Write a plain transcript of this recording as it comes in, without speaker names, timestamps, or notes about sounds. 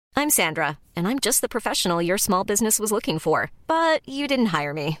I'm Sandra, and I'm just the professional your small business was looking for. But you didn't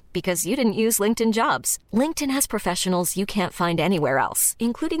hire me because you didn't use LinkedIn Jobs. LinkedIn has professionals you can't find anywhere else,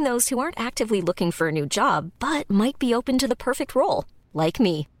 including those who aren't actively looking for a new job, but might be open to the perfect role, like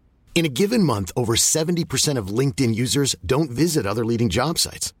me. In a given month, over 70% of LinkedIn users don't visit other leading job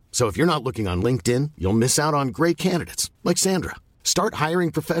sites. So if you're not looking on LinkedIn, you'll miss out on great candidates like Sandra. Start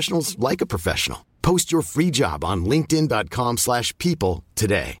hiring professionals like a professional. Post your free job on linkedin.com/people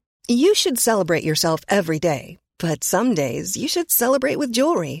today. You should celebrate yourself every day, but some days you should celebrate with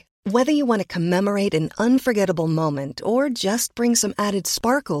jewelry. Whether you want to commemorate an unforgettable moment or just bring some added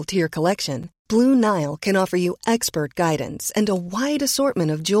sparkle to your collection, Blue Nile can offer you expert guidance and a wide assortment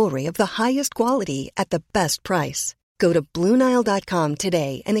of jewelry of the highest quality at the best price. Go to BlueNile.com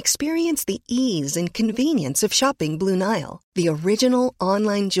today and experience the ease and convenience of shopping Blue Nile, the original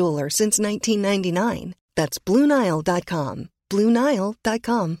online jeweler since 1999. That's BlueNile.com.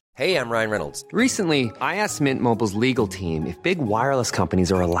 BlueNile.com. Hey, I'm Ryan Reynolds. Recently, I asked Mint Mobile's legal team if big wireless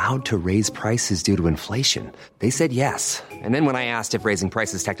companies are allowed to raise prices due to inflation. They said yes. And then when I asked if raising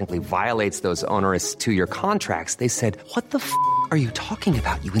prices technically violates those onerous 2-year contracts, they said, "What the f*** are you talking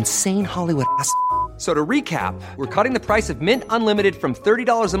about, you insane Hollywood ass f- So to recap, we're cutting the price of Mint Unlimited from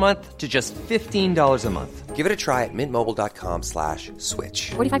 $30 a month to just $15 a month. Give it a try at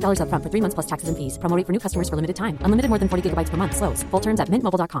mintmobile.com/switch. $45 up front for 3 months plus taxes and fees. Promo rate for new customers for limited time. Unlimited more than 40 gigabytes per month. Slows full terms at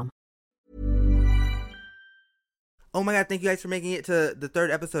mintmobile.com. Oh my god, thank you guys for making it to the 3rd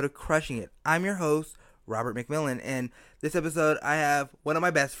episode of Crushing It. I'm your host, Robert McMillan, and this episode I have one of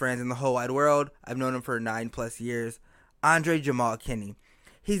my best friends in the whole wide world. I've known him for 9+ years, Andre Jamal Kinney.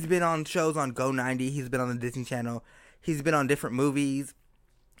 He's been on shows on Go90. He's been on the Disney Channel. He's been on different movies.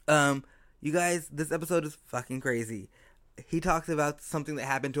 You guys, this episode is fucking crazy. He talks about something that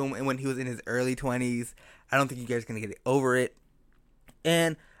happened to him when he was in his early 20s. I don't think you guys are going to get over it.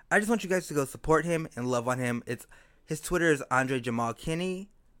 And I just want you guys to go support him and love on him. His Twitter is Andre Jamal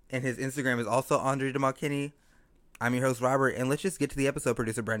Kinney, and his Instagram is also Andre Jamal Kinney. I'm your host, Robert, and let's just get to the episode,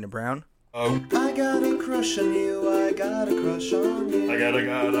 producer Brandon Brown. I got a crush on you, I got a crush on you. I got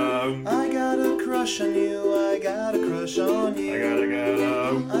a crush on you, I got a crush on you.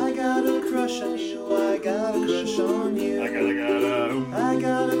 I got a crush on you, I got a crush on you. I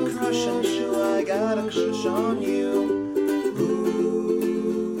got a crush on you, I got a crush on you.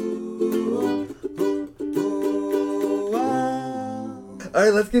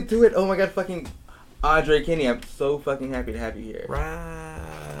 Alright, let's get to it. Oh my god, fucking Andre Kinney, I'm so fucking happy to have you here.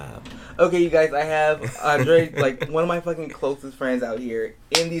 Right. Okay, you guys, I have Andre, like, one of my fucking closest friends out here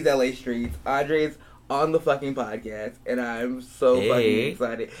in these LA streets. Andre's on the fucking podcast, and I'm so fucking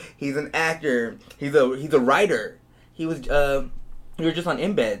excited. He's an actor. He's a writer. He was, you were just on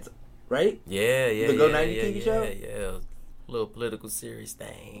Embeds, right? Yeah. The Go90 TV show? Yeah. Little political series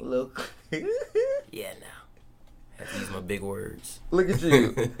thing. Yeah, now. Have to use my big words. Look at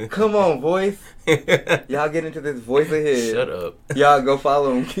you. Come on, voice. Y'all get into this voice of his. Shut up. Y'all go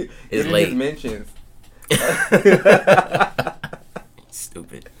follow him. It's get late. His mentions.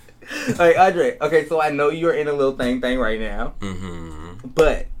 Stupid. Alright, Andre. Okay, so I know you're in a little thing right now. Mm-hmm.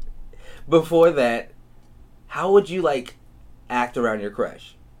 But before that, how would you, like, act around your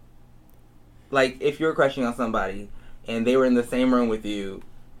crush? Like, if you're crushing on somebody and they were in the same room with you,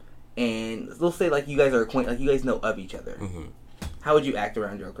 and let's say, like, you guys are acquainted, like, you guys know of each other. Mm-hmm. How would you act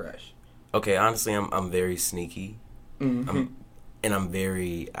around your crush? Okay, honestly, I'm very sneaky. Mm-hmm.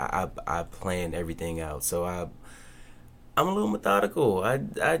 I plan everything out. So I'm a little methodical. I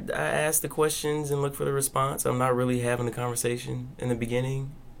ask the questions and look for the response. I'm not really having the conversation in the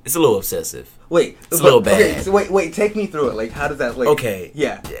beginning. It's a little obsessive. Wait, it's a little bad. Okay, so wait, take me through it. Like, how does that? Like, okay,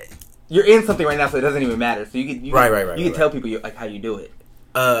 yeah, you're in something right now, so it doesn't even matter. So you can right. You can tell people like how you do it.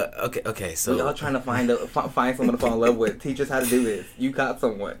 Okay. So we're all trying to find someone to fall in love with. Teach us how to do this. You caught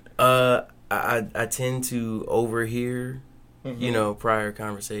someone. I tend to overhear, prior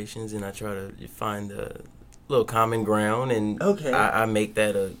conversations, and I try to find a little common ground, and I make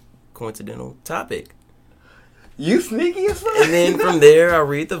that a coincidental topic. You sneaky as fuck. And then from there, I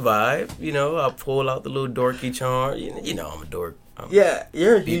read the vibe. I pull out the little dorky charm. I'm a dork.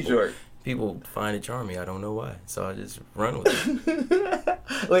 You're a huge dork. People find it charming. I don't know why. So I just run with it.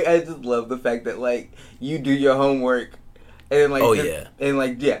 Like, I just love the fact that, like, you do your homework and then,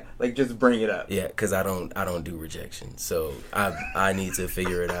 like, just bring it up. Yeah, because I don't do rejection. So I need to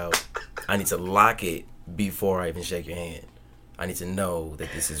figure it out. I need to lock it before I even shake your hand. I need to know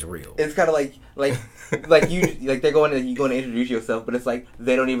that this is real. It's kind of like they're going to introduce yourself, but it's like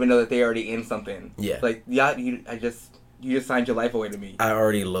they don't even know that they're already in something. Yeah. Like, you just signed your life away to me. I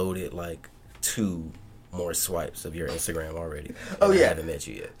already loaded like 2 more swipes of your Instagram already. Oh, yeah. I haven't met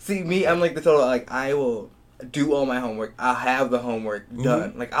you yet. See, me, I'm like the total, like, I will do all my homework. I'll have the homework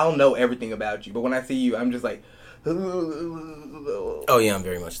done. Like, I'll know everything about you. But when I see you, I'm just like... Oh, yeah, I'm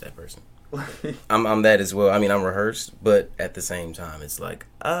very much that person. I'm that as well. I mean, I'm rehearsed, but at the same time, it's like,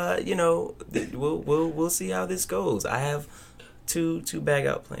 we'll see how this goes. I have two bag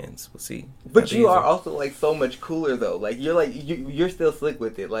out plans. We'll see. But you are also like so much cooler though. Like you're still slick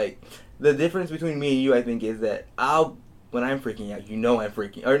with it. Like the difference between me and you, I think, is that when I'm freaking out, I'm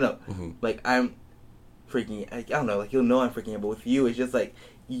freaking, or no, like I'm freaking. I don't know. Like you'll know I'm freaking out, but with you, it's just like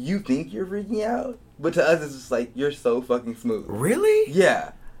you think you're freaking out, but to us, it's just like you're so fucking smooth. Really?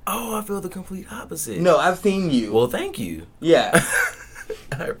 Yeah. Oh, I feel the complete opposite. No, I've seen you. Well, thank you. Yeah.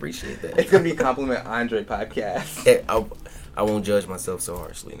 I appreciate that. It's going to be Compliment Andre podcast. I won't judge myself so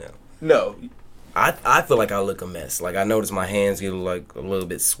harshly now. No. I feel like I look a mess. Like, I notice my hands get like a little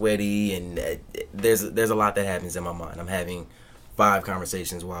bit sweaty, and there's a lot that happens in my mind. I'm having 5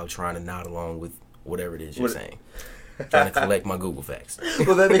 conversations while trying to nod along with whatever it is you're saying. Trying to collect my Google facts.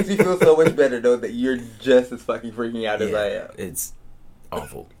 Well, that makes me feel so much better, though, that you're just as fucking freaking out as I am. It's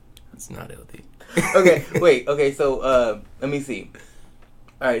awful. It's not healthy. Okay, wait. Okay, so let me see.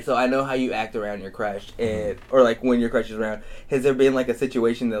 All right, so I know how you act around your crush, and or like when your crush is around. Has there been like a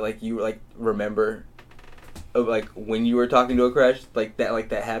situation that like you like remember, of like when you were talking to a crush like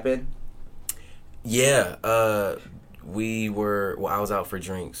that happened? Yeah, I was out for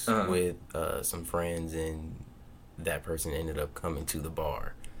drinks with some friends, and that person ended up coming to the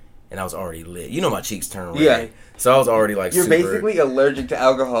bar. And I was already lit. You know my cheeks turn red. Yeah. So I was already like You're basically allergic to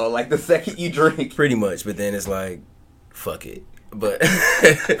alcohol, like the second you drink. Pretty much, but then it's like, fuck it. But,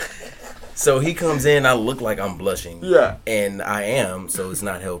 so he comes in, I look like I'm blushing. Yeah. And I am, so it's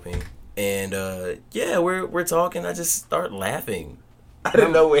not helping. And, we're talking, I just start laughing. Out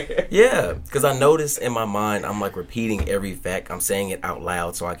of nowhere. Yeah, because I notice in my mind, I'm like repeating every fact. I'm saying it out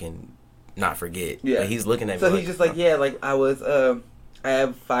loud so I can not forget. Yeah. But he's looking at me so he's just like, yeah, like I was, I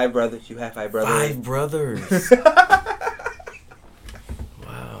have 5 brothers. You have 5 brothers. 5 brothers.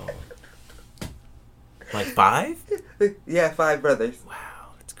 Wow. Like 5? Yeah, 5 brothers. Wow,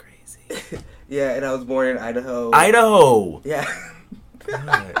 that's crazy. Yeah, and I was born in Idaho. Idaho. Yeah.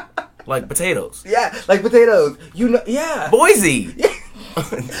 God. Like potatoes. Yeah, like potatoes. You know, yeah. Boise. Yeah,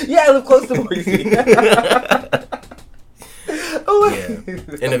 yeah, I live close to Boise. Yeah.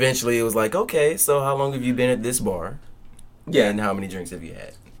 And eventually it was like, okay, so how long have you been at this bar? Yeah. And how many drinks have you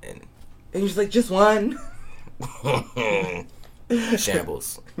had? And you're just like, just one.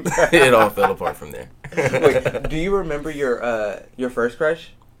 Shambles. It all fell apart from there. Wait, do you remember your first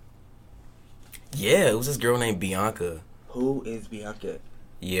crush? Yeah, it was this girl named Bianca. Who is Bianca?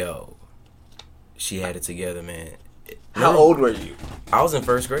 Yo, she had it together, man. How old were you? I was in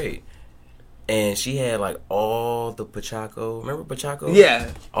 1st grade. And she had like all the Pachaco. Remember Pachaco?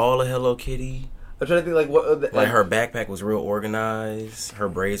 Yeah. All the Hello Kitty. I'm trying to think like what. Like her backpack was real organized. Her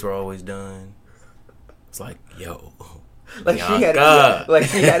braids were always done. It's like, yo, like Bianca. she had it. Like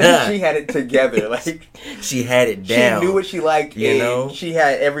she had it together. Like she had it down. She knew what she liked. You know, she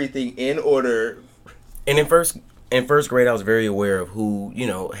had everything in order. And in first grade, I was very aware of who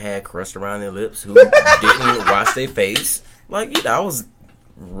had crust around their lips, who didn't wash their face. Like I was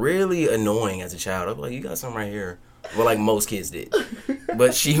really annoying as a child. I was like, you got something right here. Well, like most kids did.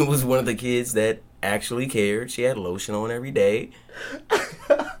 But she was one of the kids that actually cared. She had lotion on every day.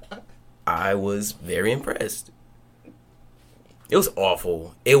 I was very impressed. It was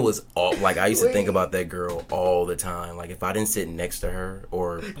awful. It was like I used to think about that girl all the time. Like if I didn't sit next to her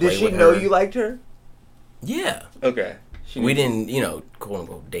or play Did she with know her, you liked her? Yeah. Okay. We didn't, quote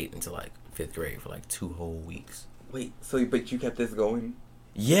unquote date until like 5th grade for like 2 whole weeks. Wait, but you kept this going?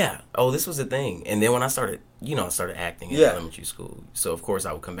 Yeah. Oh, this was the thing. And then when I started, I started acting in elementary school. So, of course,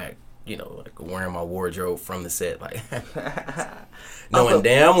 I would come back, like wearing my wardrobe from the set, like, knowing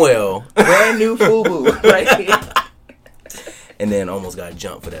damn well. Brand new FUBU, right? And then almost got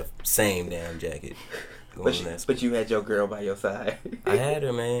jumped for that same damn jacket. But you had your girl by your side. I had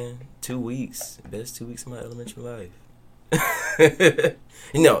her, man. 2 weeks. Best 2 weeks of my elementary life. That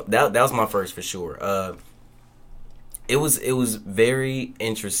was my first for sure. It was very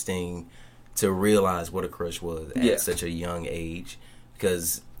interesting to realize what a crush was at such a young age,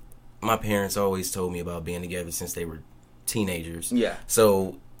 because my parents always told me about being together since they were teenagers. Yeah.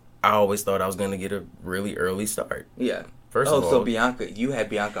 So I always thought I was going to get a really early start. Yeah. First of all, so you had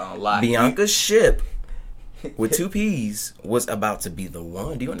Bianca on lock. Bianca's ship with 2 P's was about to be the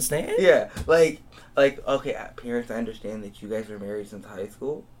one. Do you understand? Yeah. Like okay, parents, I understand that you guys were married since high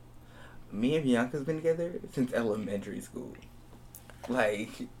school. Me and Bianca's been together since elementary school. Like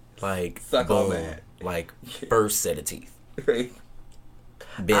suck on that. like first set of teeth. Right.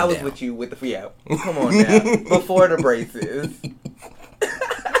 Bend I was down. with you with the come on now. Before the braces.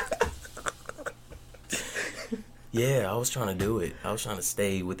 Yeah, I was trying to do it. I was trying to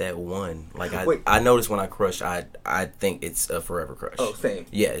stay with that one. Like I noticed when I crush, I think it's a forever crush. Oh, same.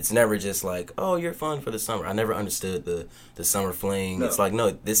 Yeah, it's never just like, oh, you're fun for the summer. I never understood the summer fling. No. It's like,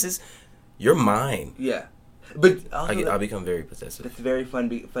 no, you're mine. Yeah. But also I become very possessive. It's very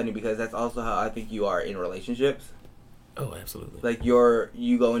funny because that's also how I think you are in relationships. Oh, absolutely. Like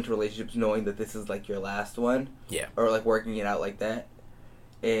you go into relationships knowing that this is like your last one. Yeah. Or like working it out like that.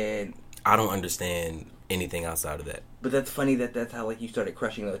 And I don't understand anything outside of that. But that's funny that's how like you started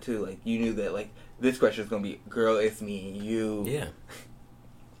crushing though too. Like you knew that like this crush was gonna be, girl, it's me and you. Yeah.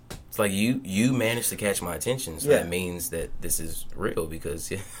 It's like you managed to catch my attention, so that means that this is real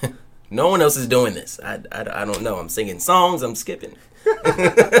because no one else is doing this. I don't know. I'm singing songs. I'm skipping.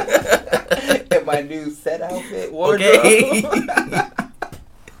 In my new set outfit wardrobe. Okay.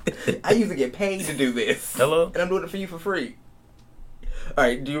 I used to get paid to do this. Hello? And I'm doing it for you for free.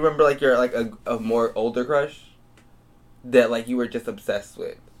 Alright, do you remember like your like a more older crush that like you were just obsessed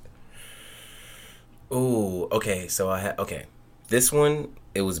with? Ooh, okay. So this one,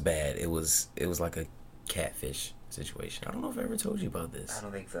 it was bad. It was like a catfish situation. I don't know if I ever told you about this. I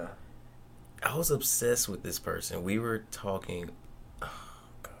don't think so. I was obsessed with this person. We were talking. Oh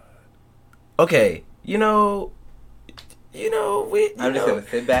God. Okay, I'm just gonna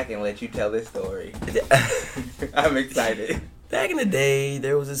sit back and let you tell this story. I'm excited. Back in the day,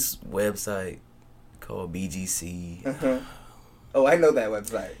 there was this website called BGC. Uh-huh. Oh, I know that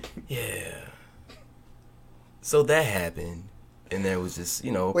website. Yeah. So that happened, and there was this,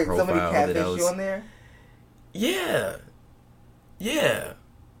 Wait, profile somebody catfished that I was. You on there? Yeah. Yeah.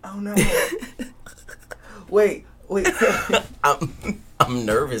 Oh no. Wait. I'm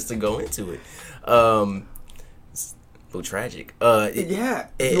nervous to go into it. It's a little tragic. Yeah.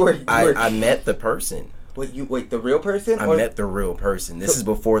 I met the person. Wait, the real person? I met the real person. This is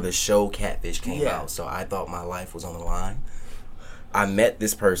before the show Catfish came out, so I thought my life was on the line. I met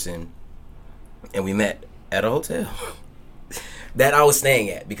this person, and we met at a hotel that I was staying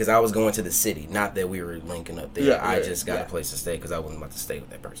at because I was going to the city. Not that we were linking up there. I just got a place to stay because I wasn't about to stay with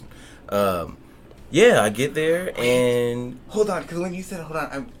that person. I get there and hold on, because when you said hold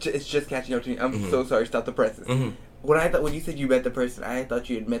on, it's just catching up to me. I'm so sorry. Stop the presses. Mm-hmm. When you said you met the person, I thought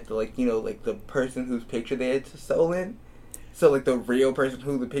you had met the the person whose picture they had stolen. So like the real person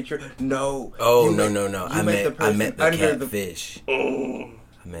who the picture. No. Oh no. I met the catfish.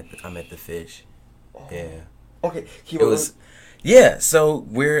 I met the fish. Oh. Yeah. Okay. It was. So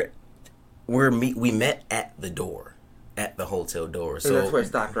we met at the door, at the hotel door. So that's where it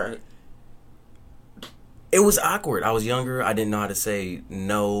stopped, right? It was awkward. I was younger. I didn't know how to say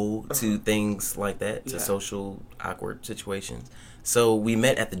no to things like that, to social awkward situations. So we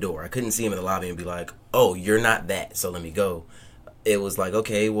met at the door. I couldn't see him in the lobby and be like, "Oh, you're not that, so let me go." It was like,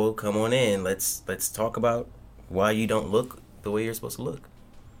 "Okay, well, come on in. Let's talk about why you don't look the way you're supposed to look."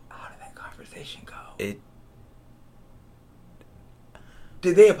 How did that conversation go?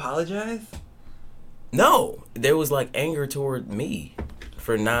 Did they apologize? No. There was like anger toward me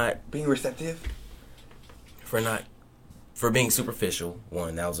for not being receptive. For being superficial.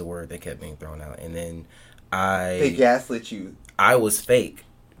 One, that was a word that kept being thrown out. And then they gaslit you. I was fake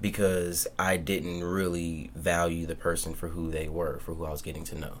because I didn't really value the person for who they were, for who I was getting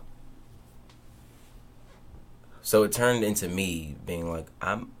to know. So it turned into me being like,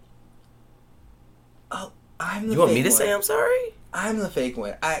 I'm the You want me to say I'm sorry? I'm the fake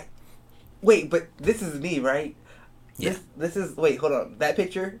one. Wait, but this is me, right? Yeah. This is, wait, hold on. That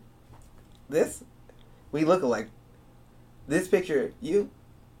picture? This? We look alike. This picture, you?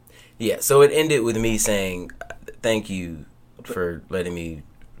 Yeah, so it ended with me saying, thank you for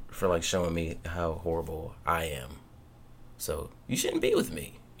showing me how horrible I am. So, you shouldn't be with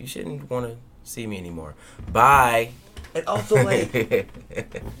me. You shouldn't want to see me anymore. Bye. And also,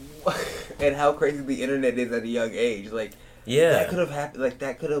 and how crazy the internet is at a young age. That could have happened.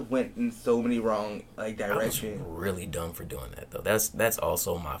 That could have went in so many wrong directions. I was really dumb for doing that, though. That's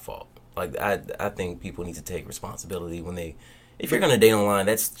also my fault. I think people need to take responsibility when if you're gonna date online,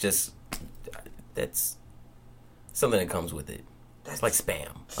 that's something that comes with it. That's like spam.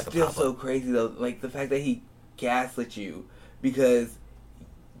 Like still so crazy though. Like the fact that he gaslit you because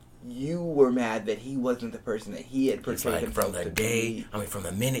you were mad that he wasn't the person that he had portrayed himself to be. From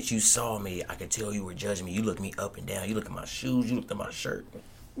the minute you saw me, I could tell you were judging me. You looked me up and down. You looked at my shoes. You looked at my shirt.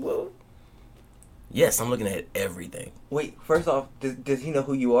 Well, yes, I'm looking at everything. Wait, first off, does he know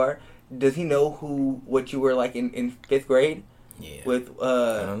who you are? Does he know what you were like in 5th grade? Yeah. With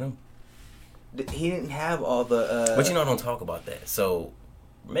I don't know. he didn't have all the. But I don't talk about that. So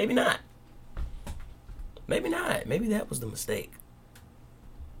maybe not. Maybe not. Maybe that was the mistake.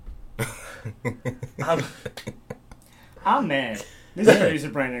 I'm mad. This is producer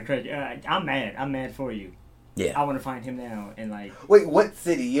Brandon Craig. I'm mad. I'm mad for you. Yeah. I want to find him now and like. Wait, what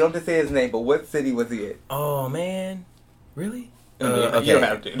city? You don't have to say his name, but what city was he in? Oh man, really? Okay. You don't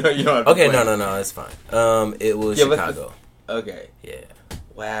have to. No, you don't have to. Okay, no, it's fine. It was Chicago. Okay. Yeah.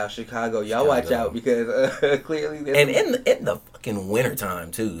 Wow, Chicago. Y'all watch out because clearly. And in the fucking winter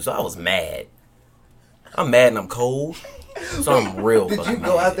time too, so I was mad. I'm mad and I'm cold, so I'm real. Did you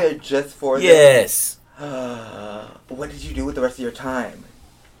go out there just for this? Yes. What did you do with the rest of your time?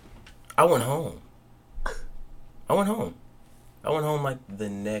 I went home like the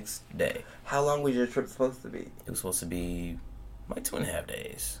next day. How long was your trip supposed to be? It was supposed to be like 2.5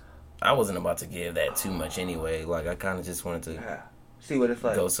 days. I wasn't about to give that too much anyway. Like, I kind of just wanted to see what it's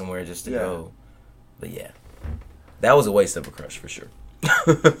like. Go somewhere just to go. But yeah, that was a waste of a crush for sure.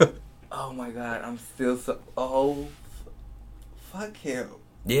 Oh my god, I'm still so. Oh, fuck him.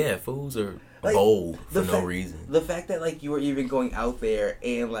 Yeah, fools are bold for no reason. The fact that like you were even going out there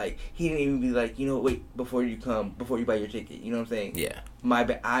and like he didn't even be like, you know, wait, before you buy your ticket. You know what I'm saying? Yeah. My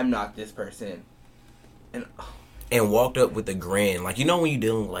bad. I'm not this person. And walked up with a grin, like, you know when you're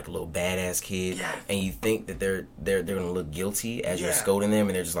dealing with like a little badass kid, and you think that they're gonna look guilty as you're scolding them,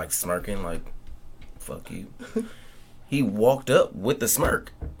 and they're just like smirking, like, fuck you. He walked up with the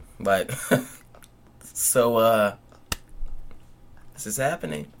smirk, like, so this is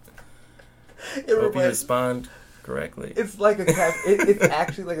happening. Hope you respond correctly. It's like it's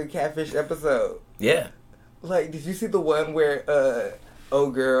actually like a catfish episode. Yeah. Like, did you see the one where oh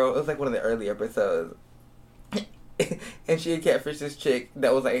girl? It was like one of the early episodes. And she had catfished this chick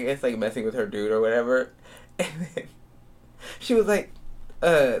that was like, I guess like messing with her dude or whatever. And then she was like,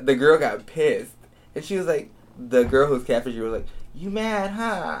 the girl got pissed. And she was like, the girl who's catfished you was like, you mad,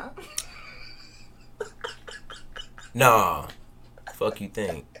 huh? Nah. Fuck you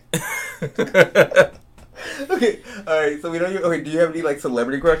think. Okay, alright, so we don't okay, do you have any like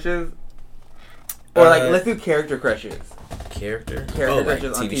celebrity crushes? Or like, let's do character crushes. Character crushes like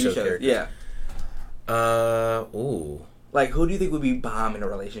on TV shows. Characters. Yeah. Ooh. Like, who do you think would be bomb in a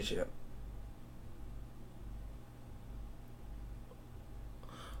relationship?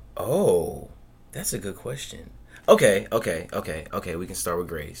 Oh, that's a good question. Okay. We can start with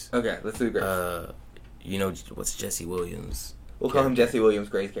Grace. Okay, let's do Grace. You know what's Jesse Williams? We'll call him Jesse Williams,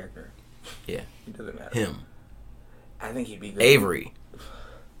 Grace's character. Yeah. It doesn't matter. Him. I think he'd be good. Avery.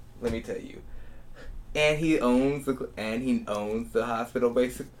 Let me tell you. And he owns the hospital,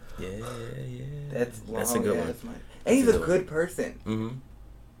 basically. Yeah. That's a good one. And he's a good person. Mm-hmm.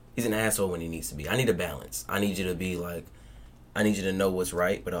 He's an asshole when he needs to be. I need a balance. I need you to be like, I need you to know what's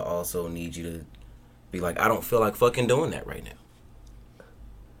right, but I also need you to be like, I don't feel like fucking doing that right now.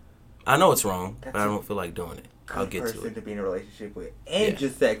 I know it's wrong, but I don't feel like doing it. I'll get to it. Person to be in a relationship with, and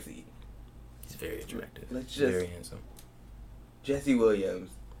just sexy. He's very attractive. Very handsome. Jesse Williams.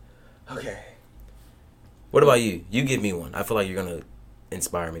 Okay. What about you? You give me one. I feel like you're gonna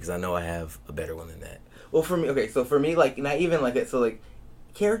inspire me because I know I have a better one than that. Well, for me, like, not even like it. So, like,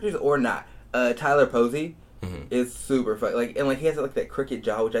 characters or not, Tyler Posey is super fun. Like, and like he has like that crooked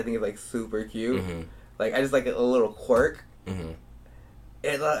jaw, which I think is like super cute. Mm-hmm. Like, I just like a little quirk. Mm-hmm.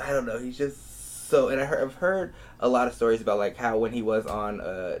 And I don't know, he's just so. And I've heard a lot of stories about like how when he was on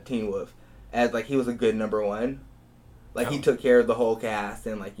Teen Wolf, as like he was a good number one. Like he took care of the whole cast,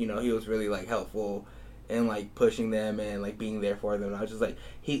 and like, you know, he was really like helpful and like pushing them and like being there for them. And I was just like,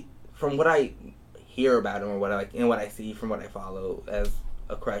 from what I hear about him or what I like and what I see from what I follow as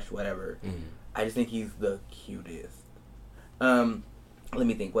a crush, whatever. Mm-hmm. I just think he's the cutest. Let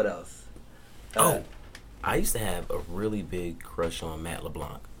me think. What else? I used to have a really big crush on Matt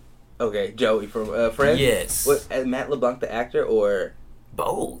LeBlanc. Okay, Joey from Friends. Yes. What, Matt LeBlanc, the actor, or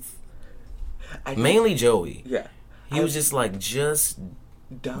both? Mainly Joey. Yeah. He was just like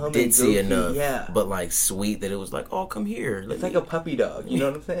dumb ditzy and goofy, enough, but like sweet that it was like, oh, come here. It's like a puppy dog. You know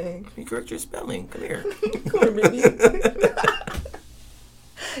what I'm saying? You correct your spelling. Come here. Come here, baby.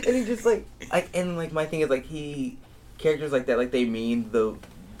 And he just like and like my thing is like characters like that, like they mean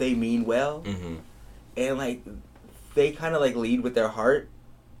well, mm-hmm. and like they kind of like lead with their heart.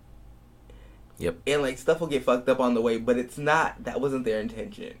 Yep. And like stuff will get fucked up on the way, but it's not. That wasn't their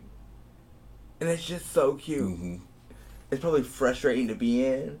intention. And it's just so cute. Mm-hmm. It's probably frustrating to be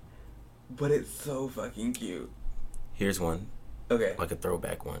in, but it's so fucking cute. Here's one. Okay. Like a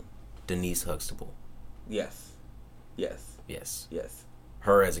throwback one. Denise Huxtable. Yes.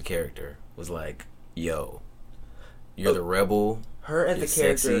 Her as a character was like, yo, you're the rebel, Her as a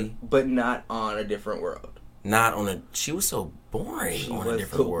character, sexy, but not on A Different World. Not on a... She was so boring she on A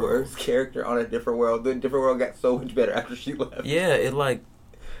Different World. She was the worst character on A Different World. The Different World got so much better after she left. Yeah, it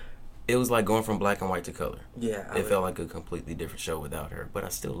was like going from black and white to color. Yeah. It felt like a completely different show without her, but I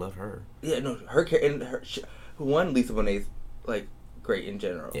still love her. Yeah, no, her character... One, Lisa Bonet's, like, great in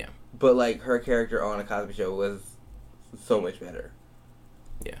general. Yeah. But, like, her character on A Cosby Show was so much better.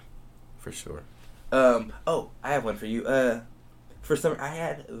 Yeah, for sure. Oh, I have one for you. For some... I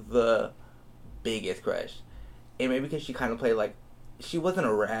had the biggest crush. And maybe because she kind of played, like... She wasn't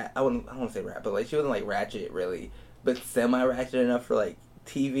a rat. I don't want to say rat, but, like, she wasn't, like, ratchet, really. But semi-ratchet enough for, like,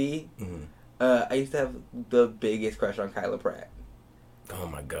 TV. Mm-hmm. I used to have the biggest crush on Kyla Pratt. Oh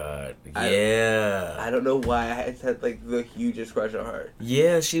my god. Yeah. I don't know why I had like the hugest crush on her.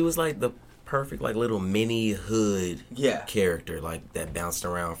 Yeah, she was like the perfect like little mini hood character, like that bounced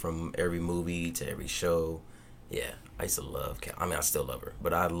around from every movie to every show. Yeah. I used to love I still love her,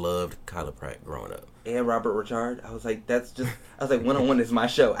 but I loved Kyla Pratt growing up. And Robert Richard. I was like, one-on-one is my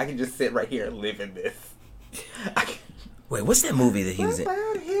show. I can just sit right here and live in this. Wait, what's that movie that he was in?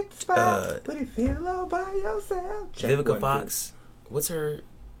 But if you're all by yourself. Vivica Fox. What's her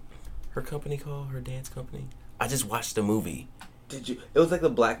company called? Her dance company? I just watched the movie. Did you? It was like the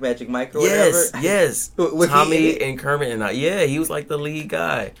Black Magic Mike or whatever? Yes. Tommy and Kermit and I. Yeah, he was like the lead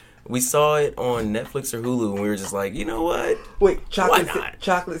guy. We saw it on Netflix or Hulu and we were just like, you know what? Wait,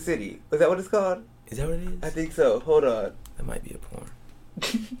 Chocolate City. Is that what it's called? Is that what it is? I think so. Hold on. That might be a porn.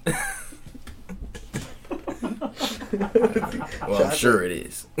 Well, I'm sure it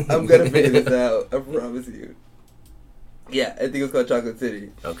is. I'm going to figure this out. I promise you. Yeah, I think it was called Chocolate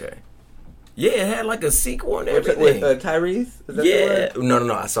City. Okay. Yeah, it had like a sequel and everything. With Tyrese? Is that the one?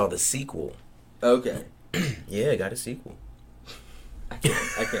 No. I saw the sequel. Okay. Yeah, it got a sequel. I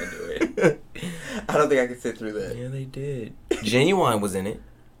can't do it. I don't think I can sit through that. Yeah, they did. Genuine was in it.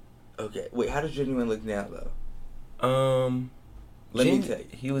 Okay. Wait, how does Genuine look now, though? Let me tell you.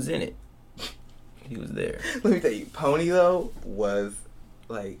 He was in it. He was there. Let me tell you. Pony, though, was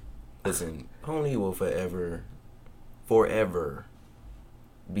like... Listen, Pony will forever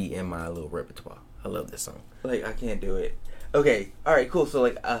be in my little repertoire. I love this song. Like, I can't do it. Okay, alright, cool. So,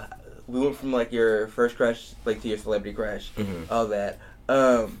 like, we went from, like, your first crush, like, to your celebrity crush. Mm-hmm. All that.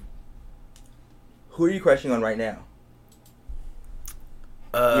 Who are you crushing on right now?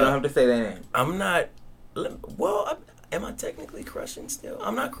 You don't have to say their name. I'm not... Well, am I technically crushing still?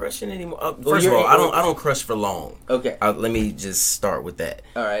 I'm not crushing anymore. First of all, I don't crush for long. Okay. Let me just start with that.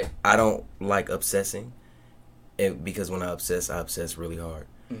 Alright. I don't like obsessing. Because when I obsess really hard.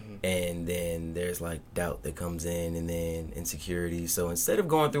 Mm-hmm. And then there's like doubt that comes in and then insecurity. So instead of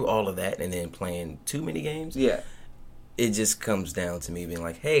going through all of that and then playing too many games, it just comes down to me being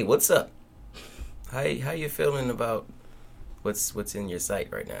like, hey, what's up? How you feeling about what's in your sight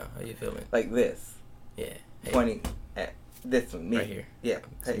right now? How you feeling? Like this. Yeah. Hey. Pointing at this one, me. Right here. Yeah.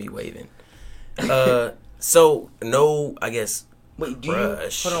 It's me waving. So, no, I guess, wait,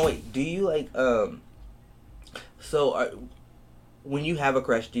 crush. Do you like, So, when you have a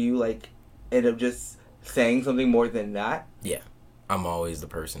crush, do you, like, end up just saying something more than not? Yeah. I'm always the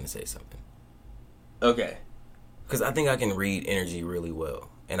person to say something. Okay. Because I think I can read energy really well.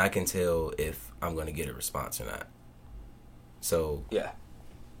 And I can tell if I'm going to get a response or not. So, yeah.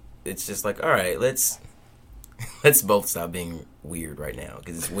 It's just like, all right, let's both stop being weird right now.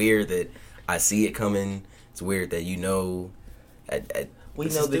 Because it's weird that I see it coming. It's weird that you know. We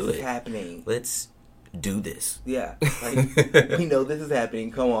know this is happening. Let's do this. Yeah, like we know this is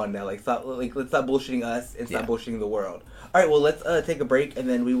happening. Come on now, let's stop bullshitting us and stop bullshitting the world. All right, well, let's take a break and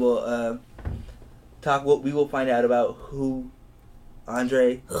then we will talk. We will find out about who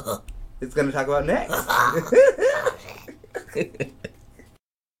Andre is going to talk about next.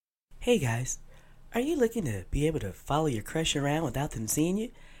 Hey guys, are you looking to be able to follow your crush around without them seeing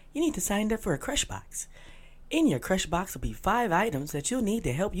you? You need to sign up for a Crush Box. In your Crush Box will be 5 items that you'll need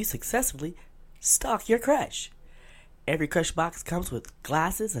to help you successfully stalk your crush. Every Crush Box comes with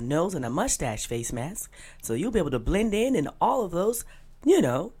glasses, a nose, and a mustache face mask, so you'll be able to blend in all of those,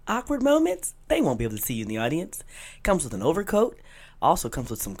 awkward moments. They won't be able to see you in the audience. Comes with an overcoat, also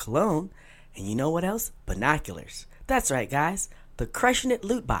comes with some cologne, and you know what else? Binoculars. That's right, guys. The Crushing It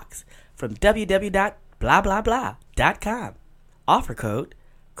Loot Box from www.blahblahblah.com. Offer code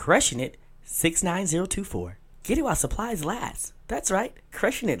CrushingIt69024. Get it while supplies last. That's right,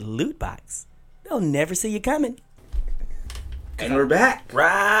 Crushing It Loot Box. They'll never see you coming. And we're back.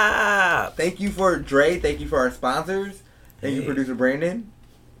 Rob! Thank you for Dre. Thank you for our sponsors. Thank you, producer Brandon.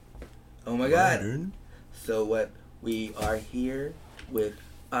 Oh my God. So what? We are here with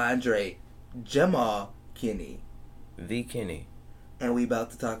Andre Jamal Kinney. The Kinney. and we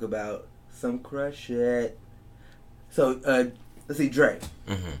about to talk about some crush shit. So, let's see, Dre.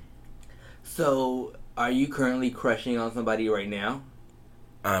 Mm-hmm. So, are you currently crushing on somebody right now?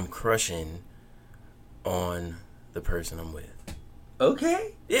 I'm crushing on the person I'm with.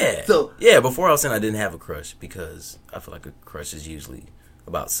 Okay. Yeah. So before I was saying I didn't have a crush because I feel like a crush is usually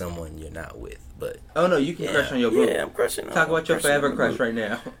about someone you're not with. But oh no, you can crush on your boo. Yeah, I'm crushing. Talk about your forever crush right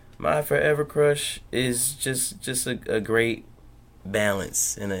now. My forever crush is just a great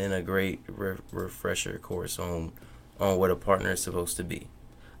balance and a great refresher course on what a partner is supposed to be.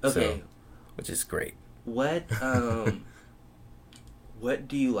 Okay. So, which is great. What what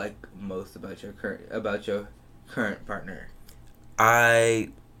do you like most about your current partner? I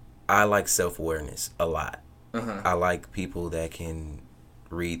like self-awareness a lot. Uh-huh. I like people that can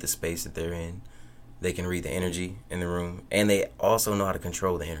read the space that they're in. They can read the energy in the room, and they also know how to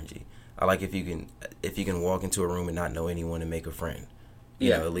control the energy. I like if you can walk into a room and not know anyone and make a friend. You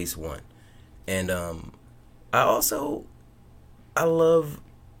know, at least one. And I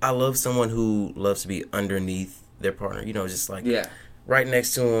love someone who loves to be underneath their partner. You know, just like right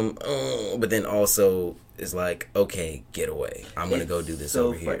next to him, but then also is like, okay, get away. I'm gonna go do this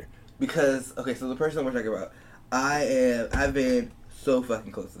over here. Because so the person we're talking about, I've been so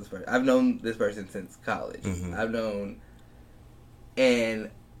fucking close to this person. I've known this person since college. Mm-hmm.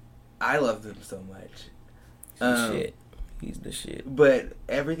 And I love them so much. He's the shit. But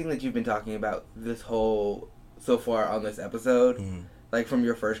everything that you've been talking about so far on this episode, like from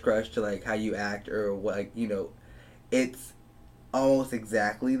your first crush to like how you act or what, like, you know, it's almost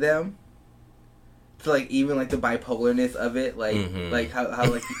exactly them. So like even like the bipolarness of it, like like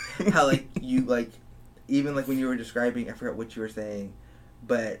how like you like even like when you were describing, I forgot what you were saying,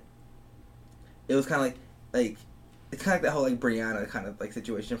 but it was kind of like it's kind of like that whole like Brianna kind of like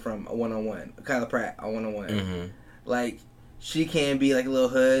situation from a 101, Kyla Pratt on 101. Like she can be like a little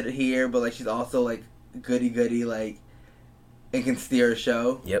hood here, but like she's also like goody like and can steer a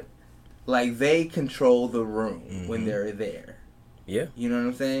show. Yep. Like they control the room when they're there. Yeah. You know what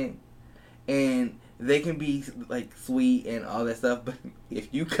I'm saying? And they can be like sweet and all that stuff, but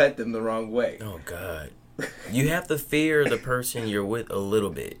if you cut them the wrong way, oh god, you have to fear the person you're with a little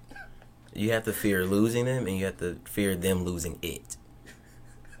bit. You have to fear losing them, and you have to fear them losing it.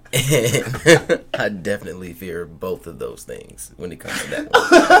 And I definitely fear both of those things when it comes to that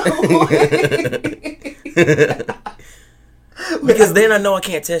one. Because then I know I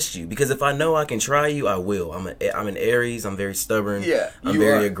can't test you. Because if I know I can try you, I will. I'm an Aries. I'm very stubborn. Yeah, I'm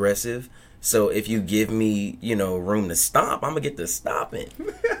very aggressive. So if you give me, you know, room to stop, I'm gonna get to stopping.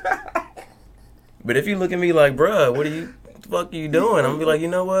 But if you look at me like, bruh, what the fuck are you doing? I'm gonna be like, you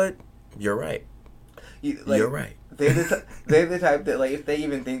know what? You're right. You're right. They're the type that, like, if they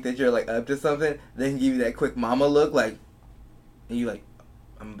even think that you're, like, up to something, they can give you that quick mama look, like, and you like,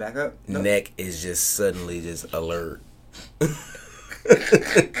 I'm back up? No. Neck is just suddenly just alert.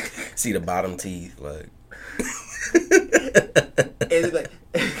 See the bottom teeth, like. And, like,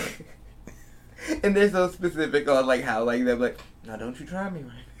 and they're so specific on, like, how, like, they're like, no, don't you try me,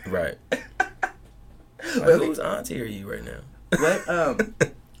 right? Like, whose auntie are you right now? What,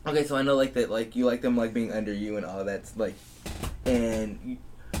 okay, so I know, like, that, like, you like them, like, being under you and all that, like, and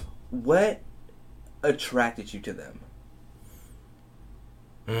what attracted you to them?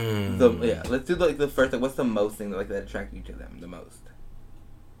 Let's do, like, the first, like, what's the most thing, like, that attracted you to them the most?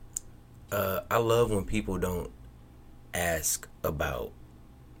 I love when people don't ask about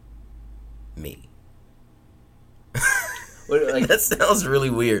me. Like, that sounds really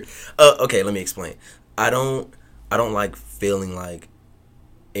weird. Okay, let me explain. I don't like feeling like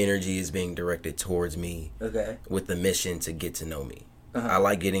energy is being directed towards me. Okay. With the mission to get to know me. I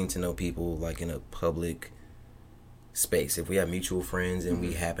like getting to know people like in a public space. If we have mutual friends and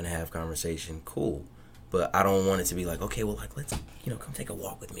we happen to have conversation, cool. But I don't want it to be like, okay, well, like, let's, you know, come take a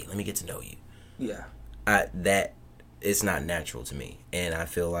walk with me. Let me get to know you. Yeah. That it's not natural to me. And I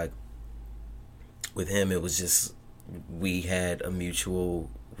feel like with him, it was just, we had a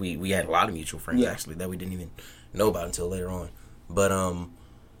lot of mutual friends, actually, that we didn't even know about until later on. But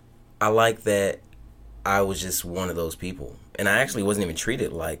I like that I was just one of those people. And I actually wasn't even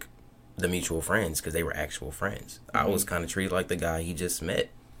treated like the mutual friends because they were actual friends. I was kind of treated like the guy he just met.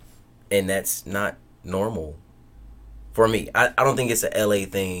 And that's not normal for me. I don't think it's a LA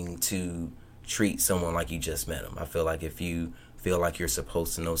thing to treat someone like you just met them. I feel like if you feel like you're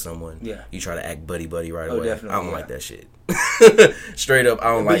supposed to know someone, you try to act buddy right away. I don't like that shit. Straight up, I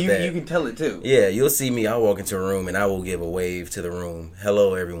don't like that. You can tell it too. Yeah, you'll see me, I'll walk into a room and I will give a wave to the room.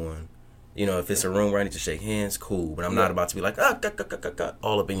 Hello, everyone. You know, if it's a room where I need to shake hands, cool. But I'm not about to be like,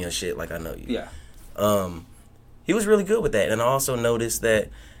 all up in your shit like I know you. Yeah. he was really good with that. And I also noticed that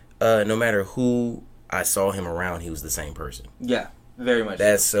no matter who I saw him around, he was the same person. Yeah, very much.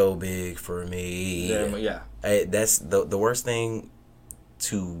 That's so big for me. Very much, yeah. That's the worst thing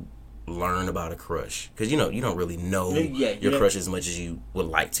to learn about a crush, because you don't really know your crush as much as you would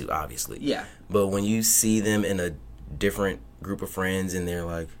like to, obviously. Yeah. But when you see them in a different group of friends and they're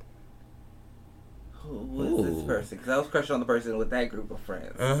like, who is this person? Because I was crushing on the person with that group of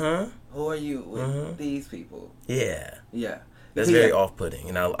friends. Who are you with these people? Yeah. Yeah. That's very off-putting,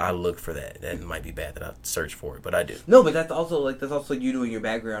 and I look for that. That might be bad that I search for it, but I do. No, but that's also you doing your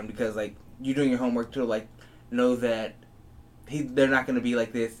background, because like you doing your homework to like know that they're not going to be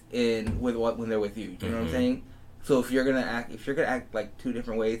like this when they're with you. You know what I'm saying? So if you're gonna act like two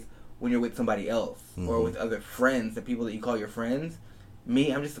different ways when you're with somebody else or with other friends, the people that you call your friends.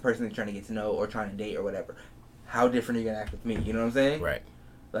 Me, I'm just the person that's trying to get to know or trying to date or whatever. How different are you gonna act with me? You know what I'm saying? Right.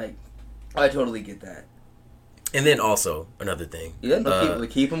 Like, I totally get that. And then also another thing. Yeah,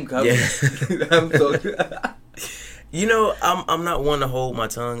 keep them covered. Yeah. I'm so. I'm not one to hold my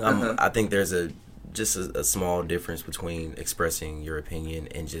tongue. I think there's a small difference between expressing your opinion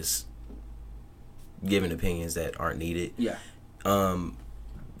and just giving opinions that aren't needed. Yeah.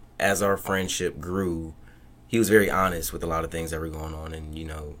 As our friendship grew, he was very honest with a lot of things that were going on,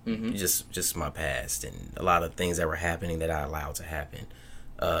 and just my past and a lot of things that were happening that I allowed to happen.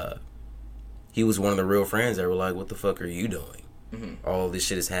 He was one of the real friends that were like, "What the fuck are you doing? All this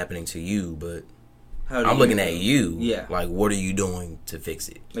shit is happening to you, but I'm looking at you. Yeah. Like, what are you doing to fix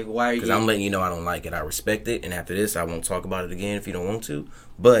it? Like, why are you? Because I'm letting you know I don't like it. I respect it, and after this, I won't talk about it again if you don't want to.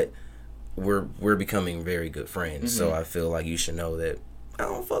 But we're becoming very good friends, so I feel like you should know that I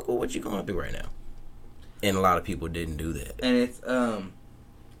don't fuck with what you're going through right now." And a lot of people didn't do that. And it's I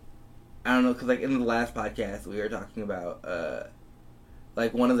don't know, because like in the last podcast we were talking about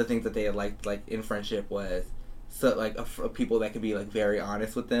like one of the things that they had liked like in friendship was people that could be like very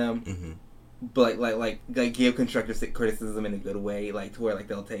honest with them, but like give constructive criticism in a good way, like to where like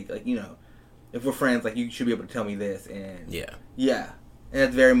they'll take like, if we're friends, like you should be able to tell me this, and and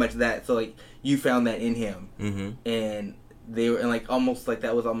that's very much that. So like you found that in him, and they were, and like almost like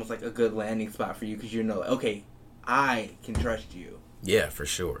that was almost like a good landing spot for you, because okay, I can trust you. Yeah, for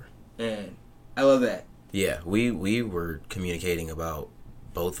sure. And I love that. Yeah, we were communicating about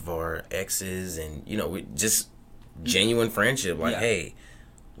both of our exes, and we just genuine friendship. Like, hey,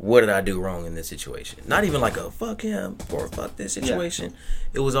 what did I do wrong in this situation? Not even like a fuck him or fuck this situation.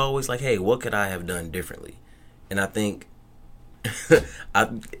 It was always like, hey, what could I have done differently? And I think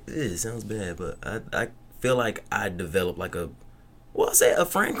it sounds bad, but I feel like I developed like I'll say a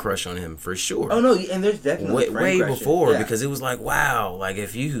friend crush on him for sure. Oh no, and there's definitely way before, because it was like, wow, like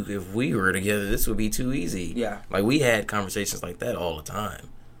if we were together, this would be too easy. Yeah, like we had conversations like that all the time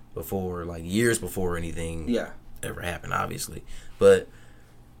before, like years before anything ever happened, obviously. But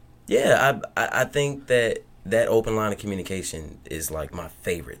yeah, I think that open line of communication is like my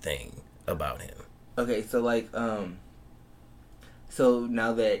favorite thing about him. Okay, so like so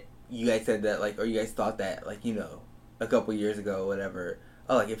now that you guys said that, like, or you guys thought that, like, a couple years ago or whatever,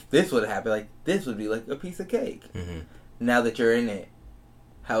 oh, like, if this would have happened, like, this would be, like, a piece of cake. Now that you're in it,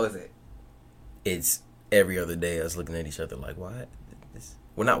 how is it? It's every other day us looking at each other like, why?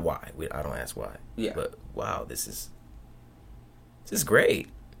 Well, not why. I don't ask why. Yeah. But, wow, this is great.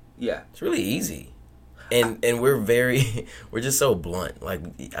 Yeah. It's really easy. And we're just so blunt. Like,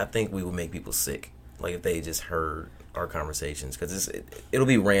 I think we would make people sick, like, if they just heard our conversations, because it'll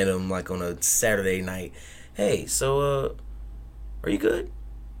be random, like on a Saturday night. Hey, so are you good?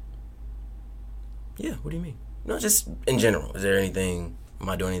 Yeah. What do you mean? No, just in general. Is there anything? Am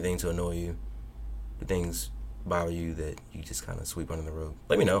I doing anything to annoy you? Do things bother you that you just kind of sweep under the rug?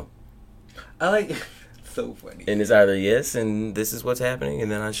 Let me know. I like so funny. And it's either yes, and this is what's happening, and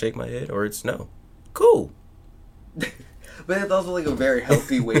then I shake my head, or it's no. Cool. But it's also like a very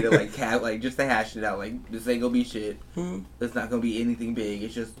healthy way to like just to hash it out. Like, this ain't gonna be shit. It's not gonna be anything big.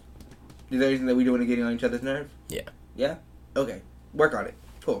 It's just, is there anything that we doing to getting on each other's nerves? Yeah. Yeah? Okay. Work on it.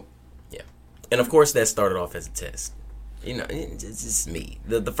 Cool. Yeah. And of course that started off as a test. It's just me.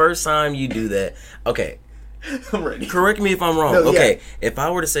 The first time you do that, okay. I'm ready. Correct me if I'm wrong. No, okay. If I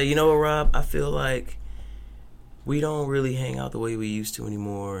were to say, you know what, Rob, I feel like we don't really hang out the way we used to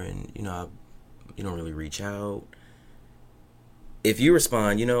anymore, and you don't really reach out. If you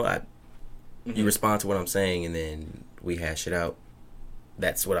respond, you respond to what I'm saying, and then we hash it out,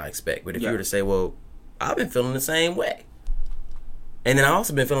 that's what I expect. But if you were to say, well, I've been feeling the same way, and then I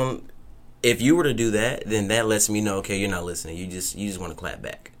also been feeling, if you were to do that, then that lets me know, okay, you're not listening. You just want to clap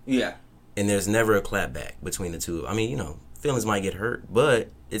back. Yeah. And there's never a clap back between the two. I mean, feelings might get hurt,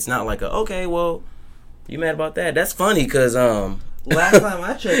 but it's not like okay, well, You mad about that? That's funny because last time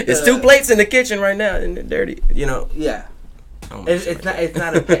I checked, it's 2 plates in the kitchen right now and they're dirty. You know. Yeah.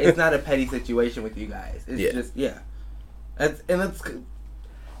 It's not a petty situation with you guys. It's just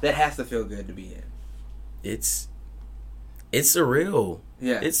that has to feel good to be in. It's surreal.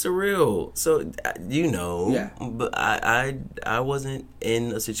 Yeah, it's surreal. So but I wasn't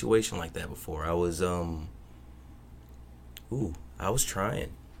in a situation like that before. I was trying. I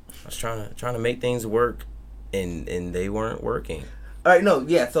was trying to make things work, and they weren't working. All right, no,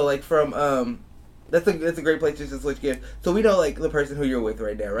 yeah. So like from that's a great place just to switch gears. So we know like the person who you're with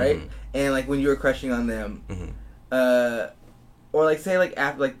right now, right? Mm-hmm. And like when you were crushing on them, or like say like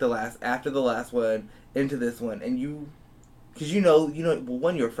after the last one into this one, and you, because you know, well,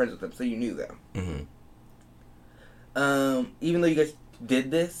 one, you were friends with them, so you knew them. Mm-hmm. Even though you guys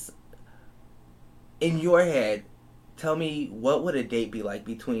did this, in your head, tell me what would a date be like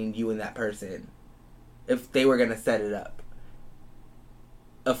between you and that person if they were gonna set it up.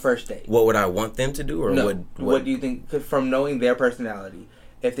 A first date. What would I want them to do, or no, what do you think? From knowing their personality,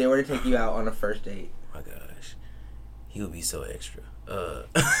 if they were to take you out on a first date? Oh my gosh, he would be so extra.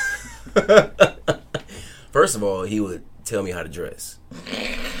 First of all, he would tell me how to dress.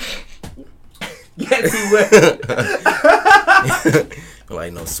 Yes, he would.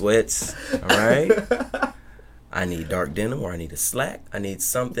 Like no sweats. All right. I need dark denim, or I need a slack. I need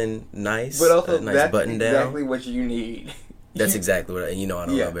something nice, but also a nice that's button down. Exactly what you need. That's exactly what I don't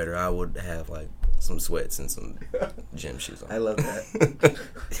know better. I would have like some sweats and some gym shoes on. I love that.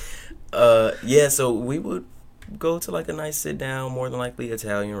 So we would go to like a nice sit down, more than likely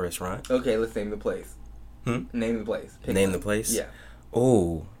Italian restaurant. Okay, let's name the place. Name the place. Name the place? Yeah.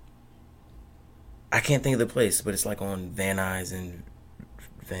 Oh, I can't think of the place, but it's like on Van Nuys and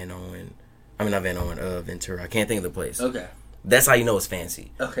Ventura. I can't think of the place. Okay. That's how you know it's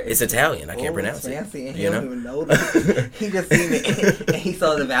fancy. Okay. It's Italian. I can't pronounce it. Fancy, and he don't even know that. He just seen it and he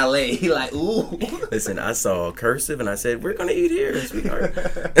saw the valet. He like, ooh. Listen, I saw cursive and I said, we're gonna eat here, sweetheart.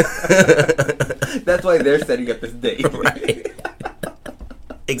 That's why they're setting up this date. Right.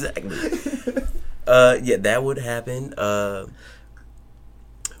 Exactly. That would happen.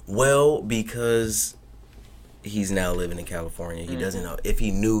 Well, because he's now living in California, he doesn't know. If he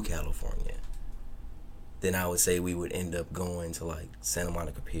knew California, then I would say we would end up going to like Santa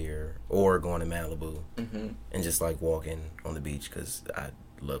Monica Pier or going to Malibu and just like walking on the beach, because I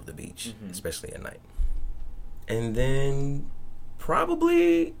love the beach, especially at night. And then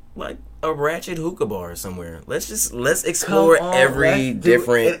probably like a ratchet hookah bar somewhere. Let's explore every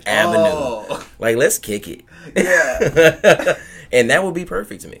different avenue. Like, let's kick it. Yeah. And that would be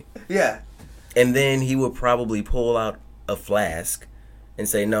perfect to me. Yeah. And then he would probably pull out a flask and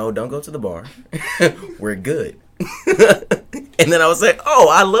say, no, don't go to the bar. We're good. And then I would say, oh,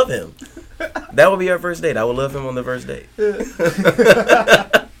 I love him. That would be our first date. I would love him on the first date.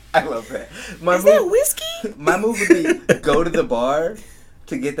 I love that. Is that whiskey? My move would be go to the bar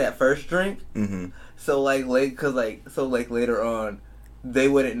to get that first drink. Mm-hmm. So later on, they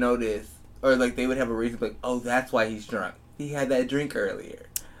wouldn't notice, or like they would have a reason like, oh, that's why he's drunk. He had that drink earlier.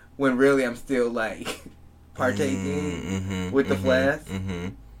 When really I'm still like partaking with the flask. Mm-hmm.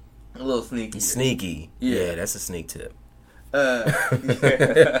 A little sneaky. Sneaky. Yeah, that's a sneak tip.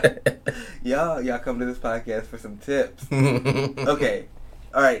 Y'all come to this podcast for some tips. Okay.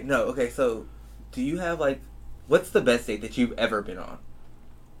 All right. No. Okay. So, do you have like, what's the best date that you've ever been on?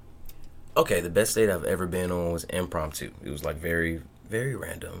 Okay, the best date I've ever been on was impromptu. It was like very, very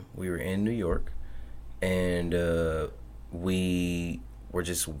random. We were in New York, and we were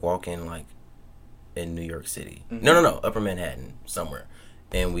just walking like in New York City. Mm-hmm. No, Upper Manhattan somewhere,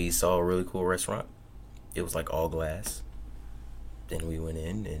 and we saw a really cool restaurant. It was like all glass. Then we went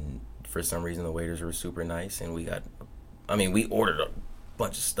in, and for some reason the waiters were super nice, and we ordered a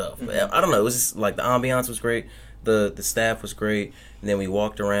bunch of stuff. Mm-hmm. I don't know, it was just like the ambiance was great, the staff was great, and then we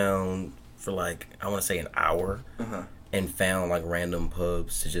walked around for like, I want to say an hour, and found like random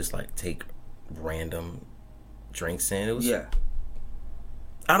pubs to just like take random drinks in. It was,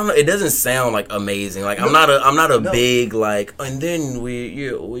 I don't know, it doesn't sound like amazing. Like I'm not a big like, and then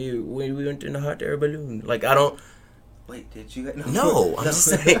we went in a hot air balloon. Like I don't. Wait, did you? No, I'm just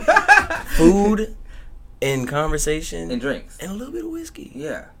saying food and conversation and drinks and a little bit of whiskey.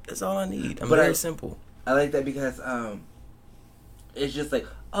 Yeah, that's all I need. I'm very simple. I like that because it's just like,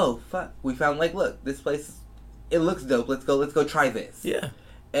 oh fuck, we found like, look, this place, it looks dope. Let's go try this. Yeah.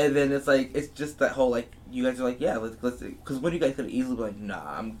 And then it's like, it's just that whole like, you guys are like, yeah, let's because one of you guys could easily be like,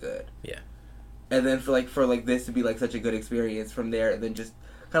 nah, I'm good. Yeah. And then for this to be like such a good experience from there, and then just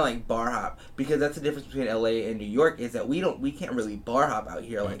kind of like bar hop, because that's the difference between LA and New York, is that we can't really bar hop out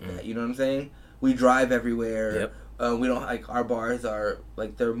here like that. You know what I'm saying? we drive everywhere. Yep. We don't like our bars are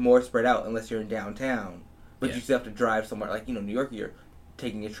like they're more spread out unless you're in downtown, but you still have to drive somewhere like New York. You're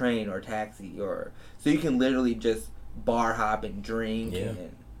taking a train or a taxi or so you can literally just bar hop and drink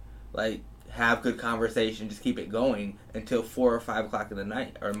and like have good conversation. Just keep it going until 4 or 5 o'clock in the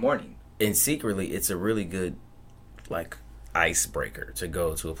night or morning. And secretly, it's a really good like icebreaker to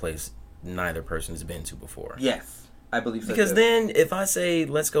go to a place neither person's been to before. Yes. I believe so. Because too. then if I say,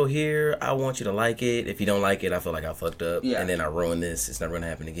 let's go here, I want you to like it. If you don't like it, I feel like I fucked up. Yeah. And then I ruin this. It's never going to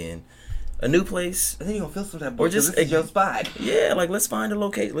happen again. A new place. And then you're going to feel some type of bullshit. Or just this is your spot. Yeah, like let's find a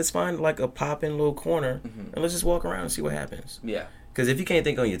location. Let's find like a pop-in little corner. And let's just walk around and see what happens. Yeah. Because if you can't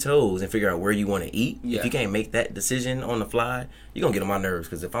think on your toes and figure out where you want to eat, if you can't make that decision on the fly, you're going to get on my nerves.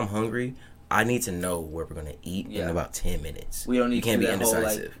 Because if I'm hungry, I need to know where we're going to eat in about 10 minutes. We don't need you can't to be indecisive.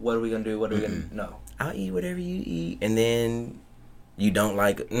 Whole, like, what are we going to do? What are we going to... No. I'll eat whatever you eat, and then you don't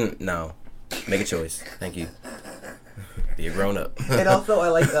like no. Make a choice. Thank you. Be a grown up. And also, I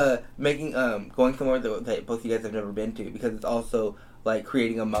like making going somewhere that both of you guys have never been to because it's also like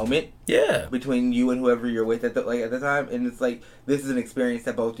creating a moment. Yeah. Between you and whoever you're with at the time, and it's like this is an experience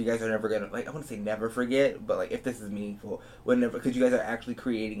that both of you guys are never gonna like. I want to say never forget, but like if this is meaningful, whenever because you guys are actually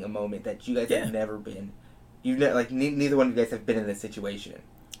creating a moment that you guys have never been. You've never like neither one of you guys have been in this situation.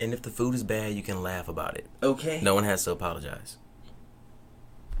 And if the food is bad, you can laugh about it. Okay. No one has to apologize.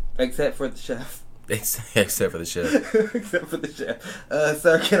 Except for the chef. Except for the chef. Except for the chef.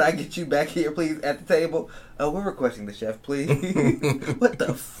 Sir, can I get you back here, please, at the table? We're requesting the chef, please. What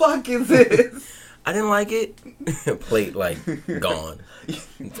the fuck is this? I didn't like it. Plate, like, gone.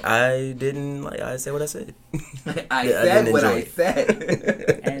 I didn't, like, I said what I said. I said what I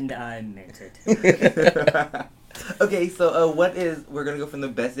said. And I meant it. Okay, so we're going to go from the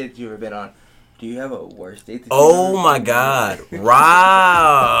best date you've ever been on. Do you have a worst date? Oh my God,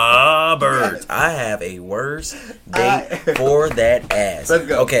 Robert! I have a worst date for that ass. Let's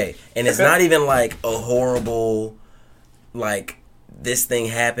go. Okay, and it's not even like a horrible, like this thing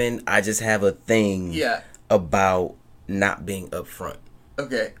happened. I just have a thing about not being upfront.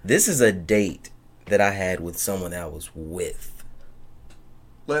 Okay. This is a date that I had with someone that I was with.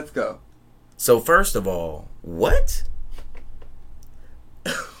 Let's go. So first of all, what?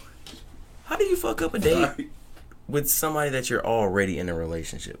 How do you fuck up a date with somebody that you're already in a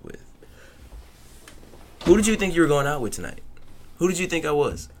relationship with? Who did you think you were going out with tonight? Who did you think I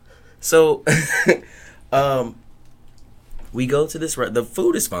was? So, we go to this. The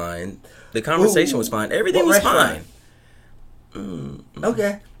food is fine. The conversation was fine. Everything was fine.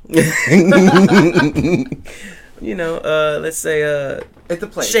 Okay. You know, let's say it's a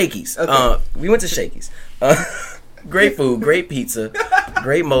place. Shakey's. Okay. We went to Shakey's. Great food, great pizza,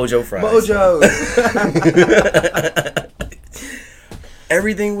 great Mojo fries. Mojo.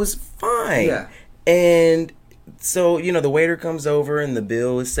 Everything was fine. Yeah. And so, you know, the waiter comes over and the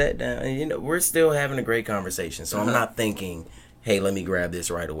bill is set down. And, you know, we're still having a great conversation. So I'm not thinking, hey, let me grab this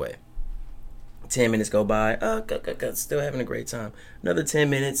right away. 10 minutes go by. Still having a great time. Another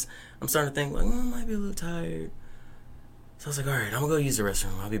 10 minutes. I'm starting to think, like, I might be a little tired. So I was like, all right, I'm going to go use the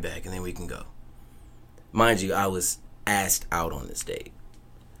restroom. I'll be back and then we can go. Mind you, I was asked out on this date.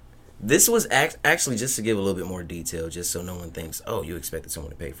 This was actually, just to give a little bit more detail, just so no one thinks, oh, you expected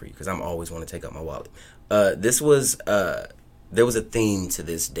someone to pay for you, because I'm always want to take out my wallet. There was a theme to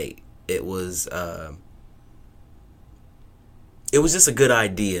this date. It was just a good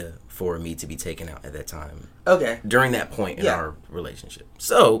idea for me to be taken out at that time. Okay. During that point in our relationship.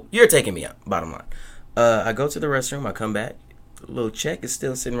 So, you're taking me out, bottom line. I go to the restroom, I come back, the little check is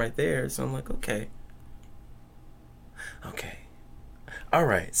still sitting right there, so I'm like, okay. All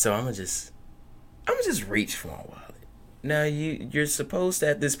right, so I'm gonna just reach for my wallet. Now you're supposed to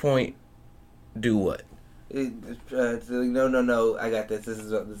at this point do what? No. I got this. This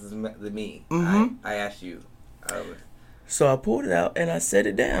is the me. Mm-hmm. I asked you. So I pulled it out and I set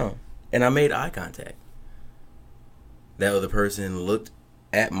it down and I made eye contact. That other person looked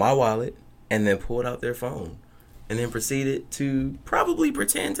at my wallet and then pulled out their phone and then proceeded to probably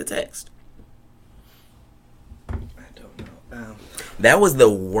pretend to text. That was the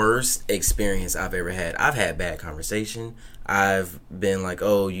worst experience I've ever had. I've had bad conversation. I've been like,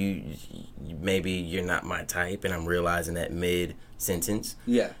 oh, you maybe you're not my type, and I'm realizing that mid-sentence.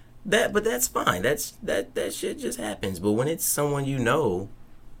 Yeah. But that's fine. That shit just happens. But when it's someone you know,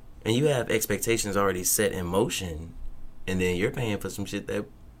 and you have expectations already set in motion, and then you're paying for some shit that,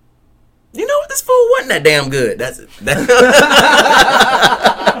 you know what, this food wasn't that damn good. That's it.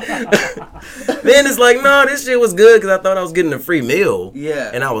 Then it's like, no, this shit was good because I thought I was getting a free meal.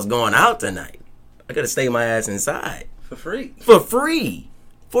 Yeah. And I was going out tonight. I could have stayed my ass inside. For free. For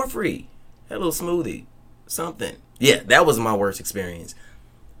free. had a little smoothie, something. Yeah, that was my worst experience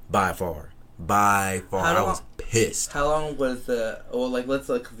by far. I was pissed. How long was let's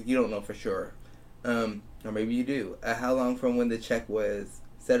look, because you don't know for sure. Or maybe you do. How long from when the check was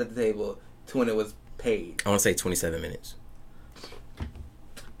set at the table to when it was paid? I want to say 27 minutes.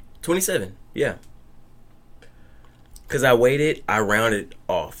 27, yeah. Because I rounded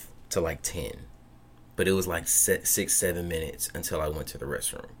off to like 10. But it was like 6-7 minutes until I went to the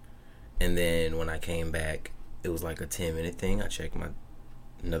restroom. And then when I came back, it was like a 10-minute thing. I checked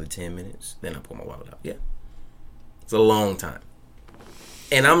another 10 minutes. Then I pulled my wallet out. Yeah. It's a long time.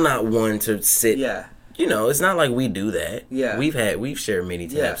 And I'm not one to sit. Yeah. You know, it's not like we do that. Yeah. We've shared many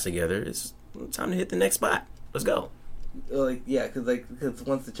taps together. It's time to hit the next spot. Let's go. Like, yeah, because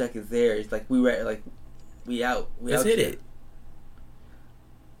once the check is there, it's like we out. Let's hit it.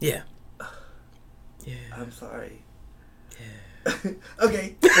 Yeah. Yeah. I'm sorry. Yeah.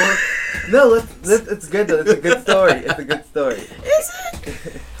 Okay. Well, no, it's good though. It's a good story. It's a good story. Is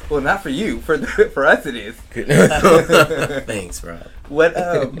it? Well, not for you. For us, it is. Thanks, Rob. What?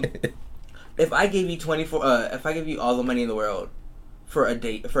 If I gave you if I give you all the money in the world for a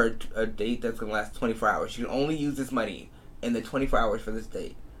date that's gonna last 24 hours, you can only use this money in the 24 hours for this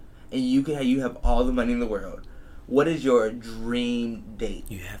date, and you have all the money in the world. What is your dream date?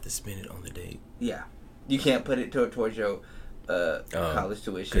 You have to spend it on the date. Yeah, you can't put it towards your college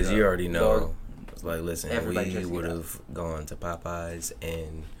tuition. Because you already know. It's like, listen, we would have gone to Popeyes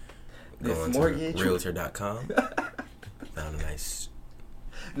and gone to Realtor.com. Found a nice.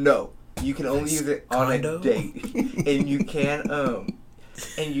 No, you can only use it on a date, and you can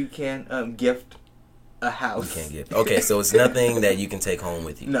gift a house. You can't gift. Okay, so it's nothing that you can take home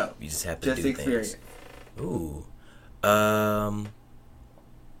with you. No, you just have to do experience. Things. Ooh. And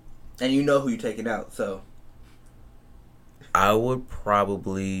you know who you're taking out, so I would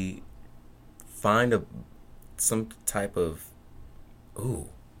probably find some type of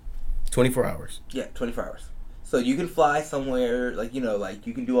 24 hours. Yeah, 24 hours. So you can fly somewhere,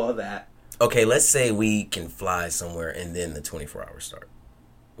 you can do all that. Okay, let's say we can fly somewhere and then the 24 hours start.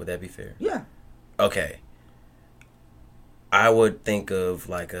 Would that be fair? Yeah. Okay. I would think of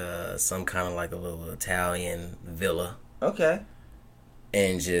some kind of like a little Italian villa. Okay.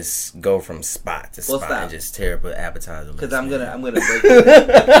 And just go from spot to spot and just tear up an appetizer. Because I'm gonna break it.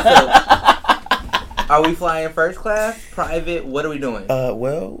 So, are we flying first class, private? What are we doing?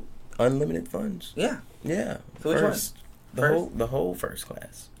 Well, unlimited funds. Yeah. Yeah. So which one? The whole first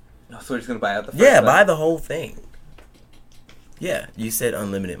class. Oh, so we're just gonna buy out the first class? Buy the whole thing. Yeah, you said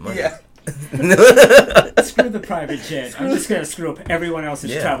unlimited money. Yeah. Screw the private jet. I'm just gonna screw up everyone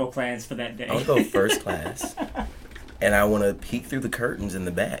else's travel plans for that day. I'll go first class. And I want to peek through the curtains in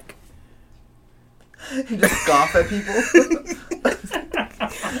the back. Just scoff at people?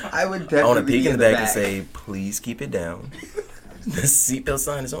 I would definitely I want to peek in the back and say, please keep it down. The seatbelt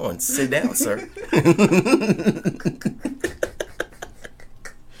sign is on. Sit down, sir.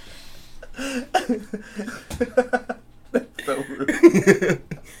 That's so rude.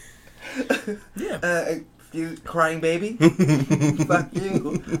 Yeah. Excuse crying baby? Fuck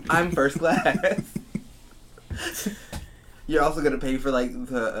you. I'm first class. You're also gonna pay for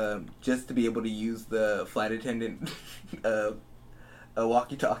the just to be able to use the flight attendant a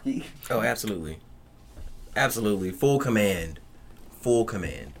walkie-talkie. Oh, absolutely, absolutely, full command.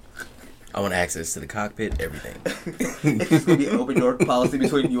 I want access to the cockpit, everything. It's just gonna be an open door policy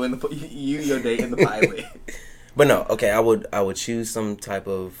between you and your date, and the pilot. But no, okay, I would choose some type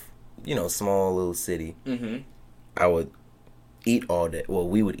of small little city. Mm-hmm. I would eat all day. Well,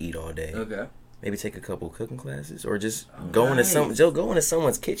 we would eat all day. Okay. Maybe take a couple cooking classes, or just go into someone's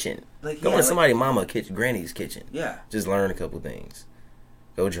kitchen. Go into somebody's granny's kitchen. Yeah. Just learn a couple things.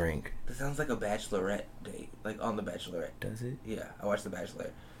 Go drink. That sounds like a bachelorette date, like on The Bachelorette. Does it? Yeah, I watched The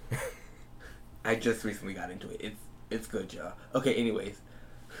Bachelorette. I just recently got into it. It's good, y'all. Okay, anyways.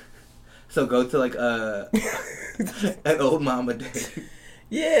 So go to an old mama date.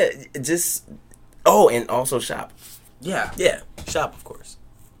 Yeah, and also shop. Yeah. Yeah, shop of course.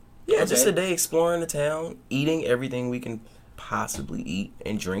 Yeah, just a day exploring the town, eating everything we can possibly eat,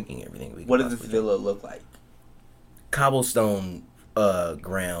 and drinking everything we can What does this villa look like? Cobblestone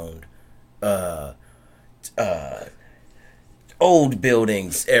ground, old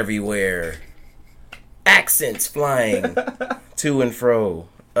buildings everywhere, accents flying to and fro.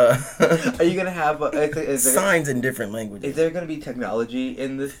 Are you gonna have signs in different languages? Is there gonna be technology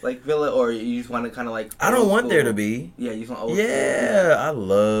in this villa, or you just want to kind of I don't want there to be. Yeah, you just want old school. Yeah, I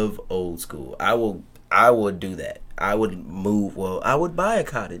love old school. I would do that. I would move. Well, I would buy a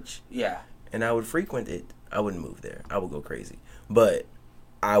cottage. Yeah, and I would frequent it. I wouldn't move there. I would go crazy. But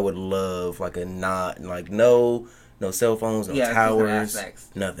I would love like a no cell phones, no towers,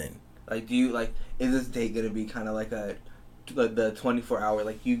 nothing. Like, do you like? Is this date gonna be kind of like the 24-hour?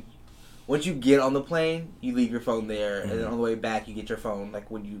 Like once you get on the plane, you leave your phone there, and then on the way back, you get your phone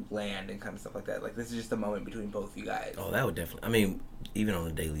like when you land and kind of stuff like that. Like, this is just a moment between both of you guys. Oh, that would definitely. I mean, even on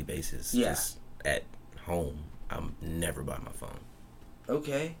a daily basis, just at home, I'm never by my phone.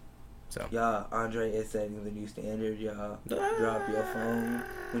 Okay. So y'all, Andre is setting the new standard. Y'all drop your phone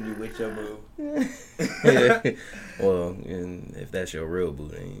when you with your boo. Well, and if that's your real boo,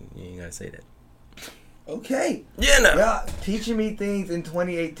 then you ain't gotta say that. Okay. Yeah, no. Y'all teaching me things in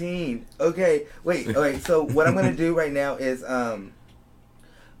 2018. Okay. Wait. So what I'm gonna do right now is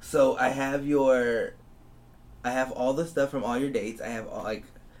so I have all the stuff from all your dates. I have all, like,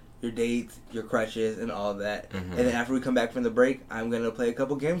 your dates, your crushes, and all of that. Mm-hmm. And then after we come back from the break, I'm gonna play a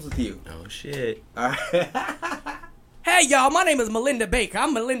couple games with you. Oh shit! All right. Hey, y'all, my name is Melinda Baker.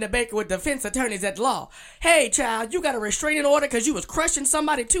 I'm Melinda Baker with Defense Attorneys at Law. Hey, child, you got a restraining order because you was crushing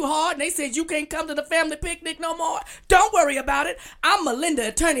somebody too hard and they said you can't come to the family picnic no more? Don't worry about it. I'm Melinda,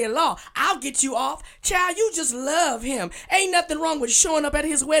 Attorney at Law. I'll get you off. Child, you just love him. Ain't nothing wrong with showing up at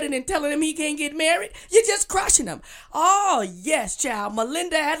his wedding and telling him he can't get married. You're just crushing him. Oh, yes, child,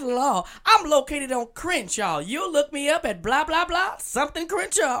 Melinda at Law. I'm located on Crenshaw. You'll look me up at blah, blah, blah, something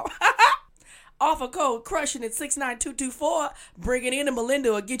Crenshaw. Offer code CRUSHING at 69224. Bring it in and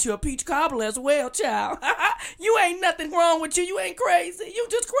Melinda will get you a peach cobbler as well, child. You ain't nothing wrong with you. You ain't crazy. You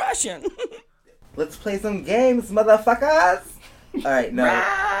just crushing. Let's play some games, motherfuckers. All right,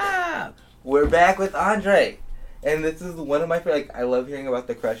 now we're back with Andre. And this is one of my favorite. Like, I love hearing about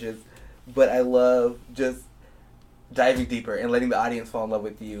the crushes, but I love just diving deeper and letting the audience fall in love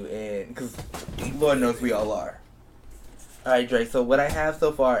with you. And because Lord knows we all are. All right, Dre, so what I have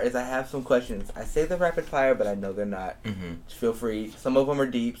so far is I have some questions. I say they're rapid fire, but I know they're not. Mm-hmm. Just feel free. Some of them are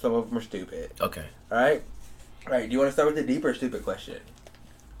deep, some of them are stupid. Okay. All right? All right, do you want to start with the deep or stupid question?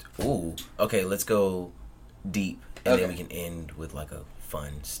 Ooh. Okay, let's go deep, and then we can end with like a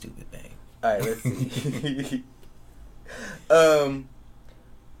fun, stupid bang. All right, let's see.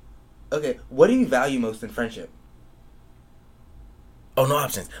 Okay, what do you value most in friendship? Oh, no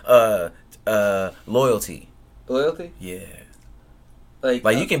options. Loyalty. Loyalty? Yeah.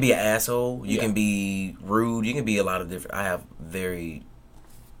 Like you can be an asshole, you can be rude, you can be a lot of different. I have very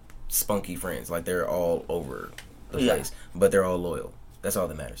spunky friends. Like, they're all over the place, but they're all loyal. That's all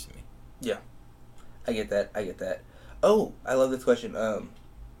that matters to me. Yeah. I get that. Oh, I love this question. I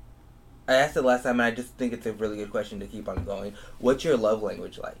asked it last time, and I just think it's a really good question to keep on going. What's your love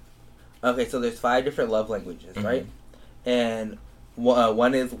language like? Okay, so there's 5 different love languages, right? And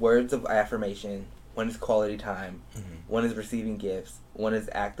one is words of affirmation. One is quality time. Mm-hmm. One is receiving gifts. One is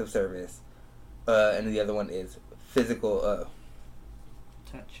act of service. And the other one is physical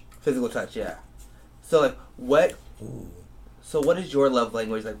touch. Physical touch, yeah. So, like, what... Ooh. So what is your love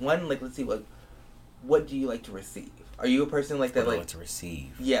language? Like, one, like, let's see, what do you like to receive? Are you a person like that? What do I like like to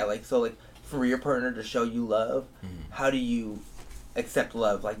receive? Yeah, like, so, like, for your partner to show you love, how do you accept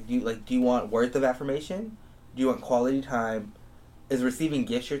love? Like, do you want words of affirmation? Do you want quality time? Is receiving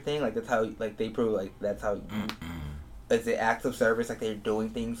gifts your thing? Like, that's how, like, they prove, like, that's how you... Is it acts of service, like they're doing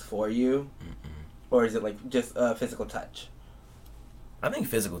things for you? Or is it, like, just physical touch? I think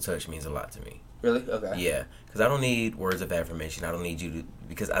physical touch means a lot to me. Really? Okay. Yeah, because I don't need words of affirmation. I don't need you to...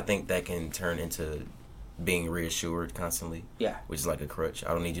 Because I think that can turn into being reassured constantly. Yeah. Which is like a crutch.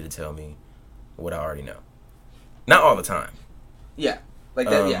 I don't need you to tell me what I already know. Not all the time. Yeah. Like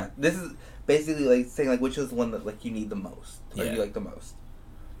that, yeah. This is... Basically, like, saying, like, which is the one that, like, you need the most? Or you like the most?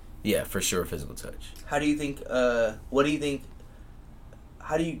 Yeah, for sure, physical touch. How do you think, what do you think,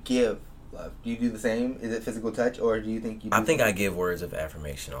 how do you give love? Do you do the same? Is it physical touch, or do you think you do I think I give words of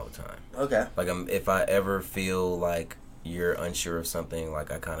affirmation all the time. Okay. Like, if I ever feel like you're unsure of something,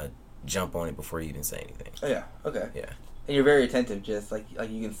 like, I kind of jump on it before you even say anything. Oh, yeah. Okay. Yeah. And you're very attentive, just, like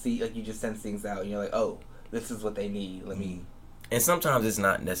you can see, like, you just sense things out, and you're like, oh, this is what they need, let me... And sometimes it's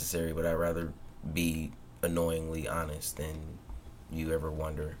not necessary, but I'd rather be annoyingly honest than you ever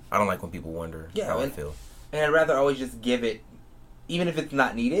wonder. I don't like when people wonder how I feel. And I'd rather always just give it, even if it's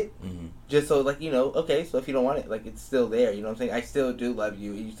not needed, just so, like, you know, okay, so if you don't want it, like, it's still there, you know what I'm saying? I still do love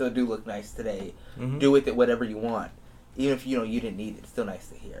you, you still do look nice today. Do with it whatever you want. Even if, you know, you didn't need it, it's still nice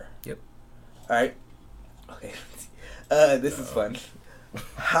to hear. Yep. Alright? Okay. This is fun.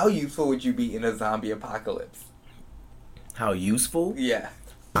 How useful would you be in a zombie apocalypse? How useful? Yeah.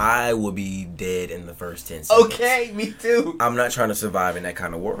 I will be dead in the first 10 seconds. Okay, me too. I'm not trying to survive in that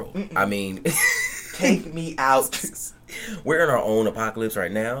kind of world. I mean... Take me out. We're in our own apocalypse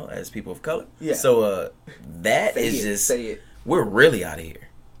right now as people of color. Yeah. So, that is just... Say it. We're really out of here.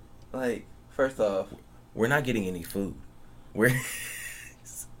 Like, first off, we're not getting any food.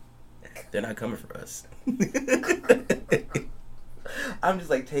 They're not coming for us. I'm just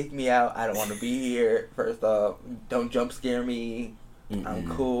like, take me out. I don't want to be here. First off, don't jump scare me. I'm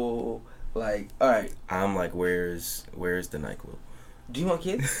cool. Like, all right. I'm like, where's the NyQuil? Do you want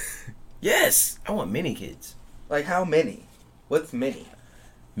kids? Yes, I want many kids. Like, how many? What's many?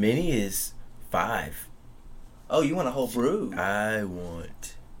 Many is 5. Oh, you want a whole brood? I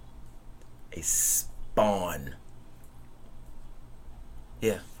want a spawn.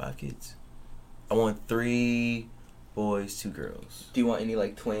 Yeah, 5 kids. I want 3 boys, 2 girls. Do you want any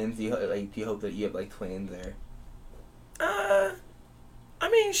like twins? Do you hope that you have like twins there? I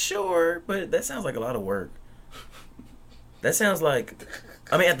mean, sure, but that sounds like a lot of work. That sounds like,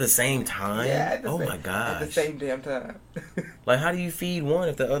 I mean, at the same time. Yeah. My gosh. At the same damn time. Like, how do you feed one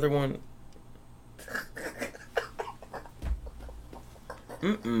if the other one?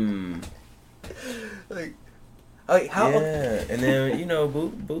 Like how? Yeah, and then you know,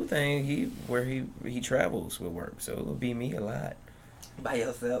 Boo thing, he travels with work, so it'll be me a lot. By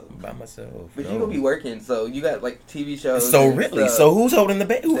yourself? By myself. But you gonna be working, so you got like TV shows. So really, so who's holding the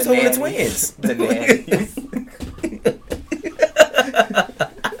baby? Who's holding the twins? The nannies.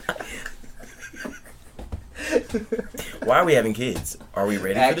 Why are we having kids? Are we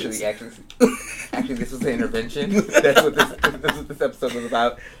ready for this? Actually, this was an intervention. That's what this episode was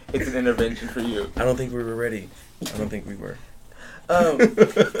about. It's an intervention for you. I don't think we were ready. I don't think we were. Oh,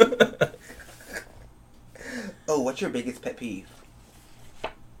 what's your biggest pet peeve?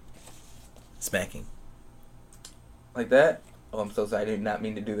 Smacking. Like that? Oh, I'm so sorry. I did not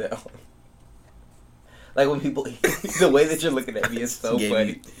mean to do that. Like when people, the way that you're looking at me is so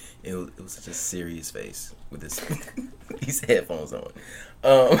funny. It was such a serious face with these headphones on.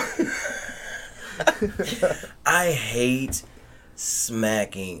 I hate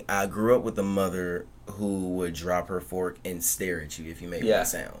smacking. I grew up with a mother who would drop her fork and stare at you if you made one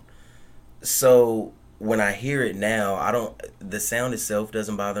sound. So when I hear it now, the sound itself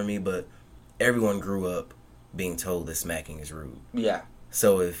doesn't bother me, but everyone grew up being told that smacking is rude. Yeah.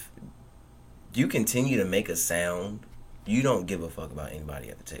 So if you continue to make a sound, you don't give a fuck about anybody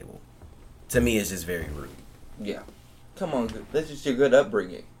at the table. To me, it's just very rude. Yeah. Come on, that's just your good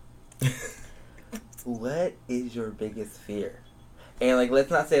upbringing. What is your biggest fear? And like,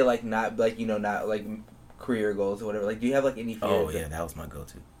 let's not say like not like not like career goals or whatever. Like, do you have like any fears? Oh yeah, that was my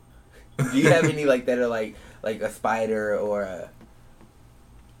go-to. Do you have any like that are like a spider or a?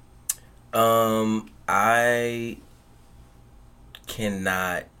 I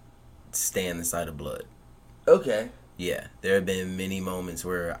cannot stand the sight of blood. Okay. Yeah, there have been many moments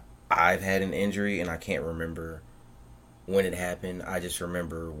where I've had an injury and I can't remember when it happened. I just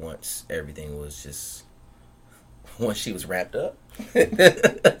remember once she was wrapped up,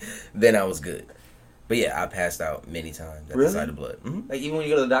 then I was good. But yeah, I passed out many times at the sight of blood. Mm-hmm. Like even when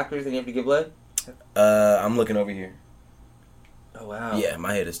you go to the doctors and you have to give blood? I'm looking over here. Oh wow. Yeah,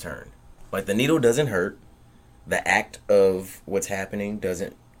 my head is turned. Like the needle doesn't hurt. The act of what's happening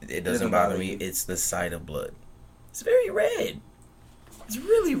doesn't bother me. It's the sight of blood. It's very red. It's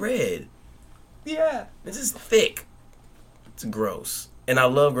really red. Yeah. It's just thick. It's gross. And I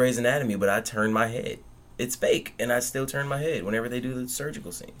love Grey's Anatomy, but I turn my head. It's fake, and I still turn my head whenever they do the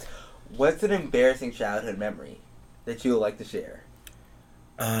surgical scenes. What's an embarrassing childhood memory that you would like to share?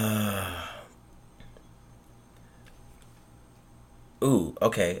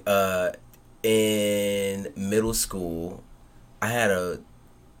 Okay. In middle school, I had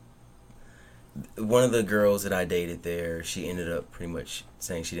one of the girls that I dated there, she ended up pretty much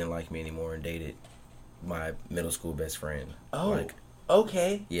saying she didn't like me anymore and dated my middle school best friend. Oh,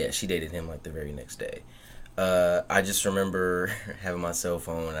 okay. Yeah, she dated him like the very next day. I just remember having my cell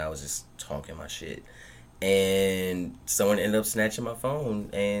phone and I was just talking my shit. And someone ended up snatching my phone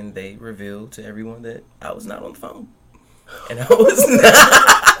and they revealed to everyone that I was not on the phone. And I was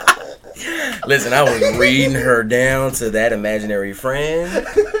not... Listen, I was reading her down to that imaginary friend.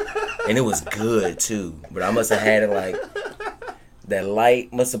 And it was good, too. But I must have had it like... That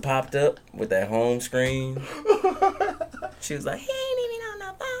light must have popped up with that home screen. She was like, he ain't even on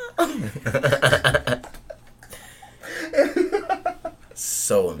the phone.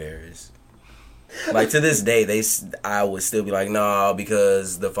 So embarrassed. Like, to this day, I would still be like, nah,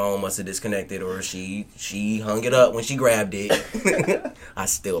 because the phone must have disconnected or she hung it up when she grabbed it. I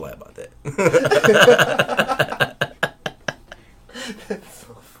still lie about that. That's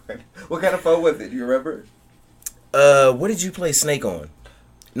so funny. What kind of phone was it? Do you remember? What did you play Snake on?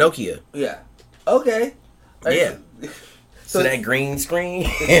 Nokia. Yeah. Okay. Yeah. So that green screen,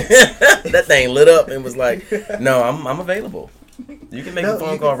 that thing lit up and was like, no, I'm available. You can make a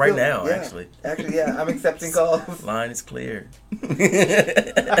phone call right now, yeah. actually. Actually, yeah, I'm accepting calls. Line is clear.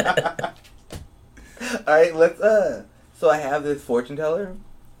 All right, let's, so I have this fortune teller,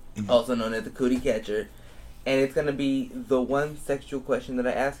 also known as the cootie catcher, and it's going to be the one sexual question that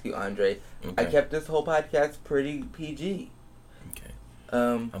I ask you, Andre. Okay. I kept this whole podcast pretty PG. Okay.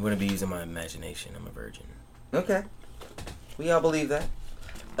 I'm going to be using my imagination. I'm a virgin. Okay. We all believe that.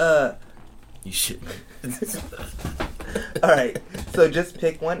 You shouldn't. All right. So just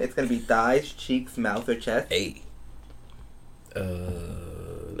pick one. It's going to be thighs, cheeks, mouth, or chest. Hey.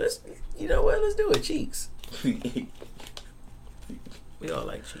 You know what? Let's do it. Cheeks. We all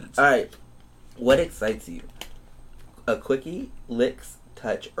like cheeks. All right. What excites you? A quickie, licks,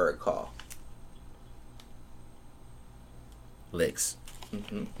 touch, or a call? Licks.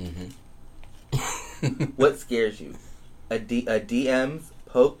 What scares you? A DMs,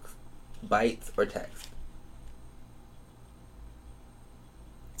 pokes, bites, or text?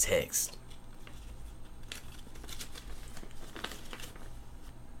 Text.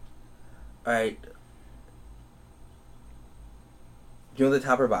 All right. Do you know the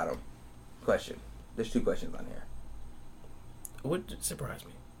top or bottom? Question. There's 2 questions on here. What surprised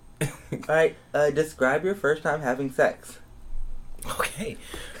me? All right. Describe your first time having sex. Okay.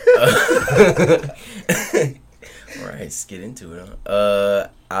 All right, let's get into it.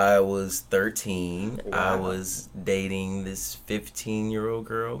 I was 13. Wow. I was dating this 15-year-old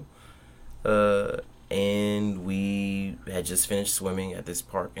girl. And we had just finished swimming at this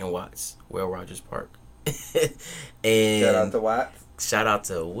park in Watts, Will Rogers Park. And shout out to Watts. Shout out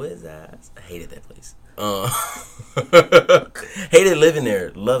to Wizards. I hated that place. Hated living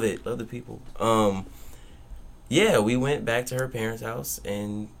there. Love it. Love the people. Yeah, we went back to her parents' house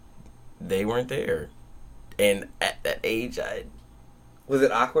and they weren't there. And at that age, was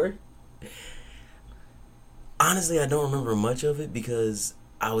it awkward? Honestly, I don't remember much of it because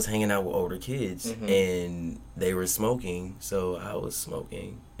I was hanging out with older kids and they were smoking, so I was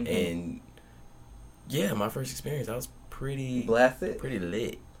smoking. And yeah, my first experience, I was pretty blasted, pretty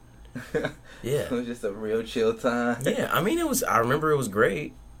lit. Yeah, it was just a real chill time. Yeah, I mean, I remember it was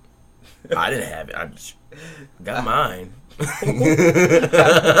great. I didn't have it. I just got mine.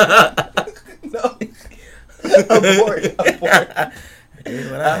 No, abort.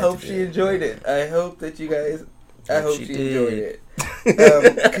 I hope she enjoyed it. I hope that you guys. I hope she enjoyed it.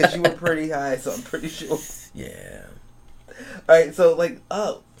 Because you were pretty high, so I'm pretty sure. Yeah. Alright, so,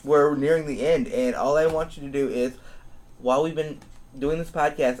 we're nearing the end, and all I want you to do is, while we've been doing this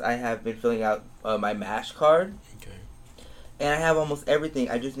podcast, I have been filling out my MASH card. Okay. And I have almost everything.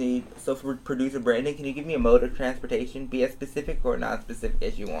 I just need, so for producer Brandon, can you give me a mode of transportation? Be as specific or non-specific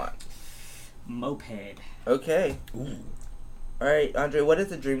as you want. Moped. Okay. Ooh. Alright, Andre, what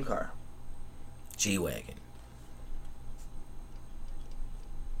is a dream car? G-Wagon.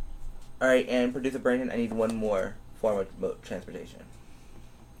 Alright, and producer Brandon, I need one more form of transportation.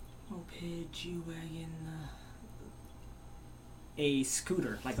 Moped, G-Wagon, a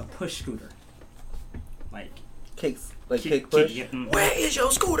scooter, like a push scooter. Like Kicks, like kick push? Where is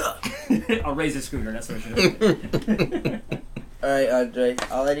your scooter? A razor scooter, that's what it should be. Alright, Andre,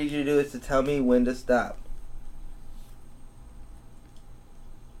 all I need you to do is to tell me when to stop.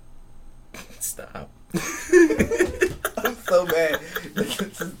 Stop. I'm so mad.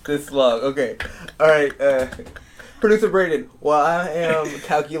 This long. Okay. Alright, producer Brandon, while I am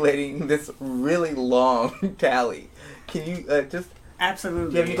calculating this really long tally, can you just... Absolutely.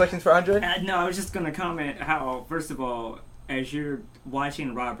 Do you have any questions for Andre? No, I was just going to comment how, first of all, as you're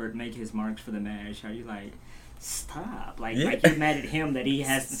watching Robert make his marks for the MASH, how you like, stop. Like you're mad at him that he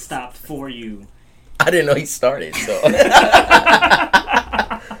hasn't stopped for you. I didn't know he started, so...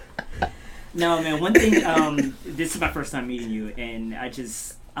 No, man, one thing, this is my first time meeting you, and I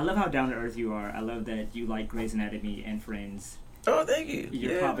love how down to earth you are. I love that you like Grey's Anatomy and Friends. Oh, thank you.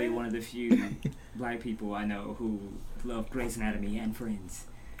 You're probably one of the few black people I know who love Grey's Anatomy and Friends.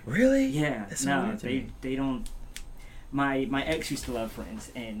 Really? Yeah. That's no, they don't. My ex used to love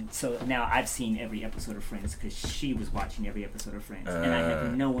Friends, and so now I've seen every episode of Friends because she was watching every episode of Friends, and I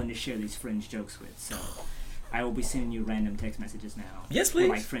have no one to share these Friends jokes with, so... I will be sending you random text messages now. Yes, please.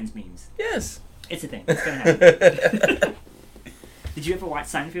 Or like Friends memes. Yes. It's a thing. It's going to happen. Did you ever watch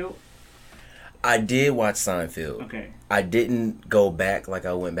Seinfeld? I did watch Seinfeld. Okay. I didn't go back like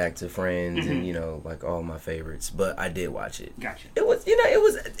I went back to Friends and, like all my favorites, but I did watch it. Gotcha. It was,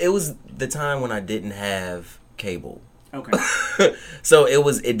 it was the time when I didn't have cable. Okay. So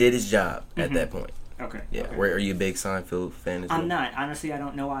it did its job at that point. Okay. Yeah. Okay. Are you a big Seinfeld fan as well? I'm not. Honestly, I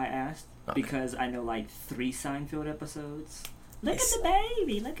don't know why I asked. Because I know like 3 Seinfeld episodes. Look at the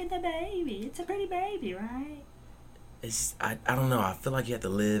baby. Look at the baby. It's a pretty baby, right? it's I don't know. I feel like you have to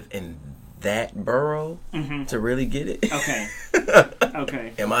live in that borough to really get it. Okay.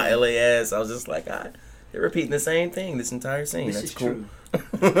 Okay. And my LA ass, I was just like, they're repeating the same thing this entire scene. That's cool.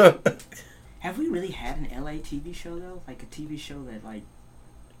 True. Have we really had an LA TV show though? Like a TV show that like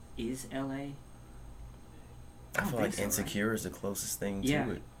is LA? I feel like Insecure is the closest thing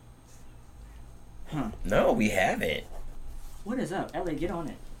to it. Huh. No, we haven't. What is up? LA, get on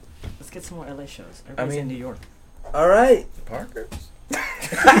it. Let's get some more LA shows. Everybody's in New York. All right. Parkers?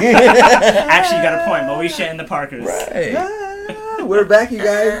 Actually, you got a point. Moesha and the Parkers. Right. We're back, you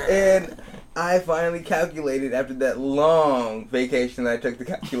guys, and I finally calculated after that long vacation that I took to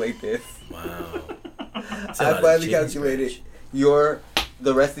calculate this. Wow. I finally calculated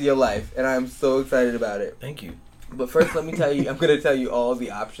the rest of your life, and I'm so excited about it. Thank you. But first, let me tell you, I'm going to tell you all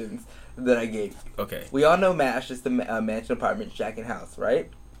the options that I gave. Okay. We all know MASH is the mansion, apartment, shack, and house, right?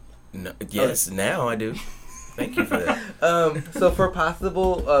 No, yes, now I do. Thank you for that. So for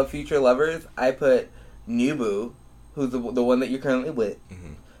possible future lovers, I put Nubu, who's the one that you're currently with.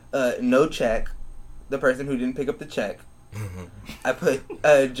 No Check, the person who didn't pick up the check. I put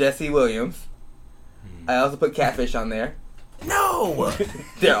Jesse Williams. I also put Catfish on there. No!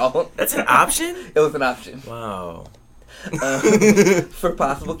 They're all... That's an option? It was an option. Wow. For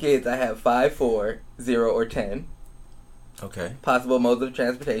possible kids, I have 5, 4, 0, or 10. Okay. Possible modes of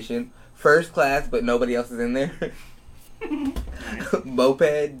transportation. First class, but nobody else is in there.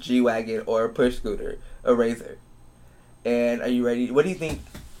 Moped, G-Wagon, or push scooter. A Razor. And are you ready? What do you think?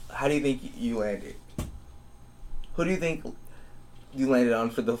 How do you think you landed? Who do you think you landed on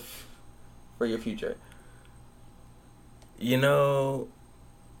for your future? You know,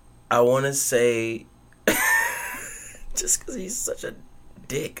 I want to say, just because he's such a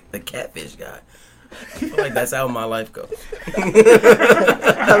dick, the Catfish guy. I feel like that's how my life goes.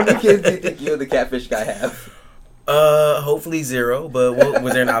 How many kids do you think you and the Catfish guy have? Hopefully 0, but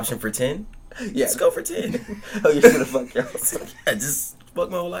was there an option for 10? Yeah. Let's go for 10. Oh, you're gonna fuck yourself. I just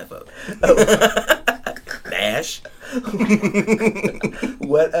fucked my whole life up. Nash.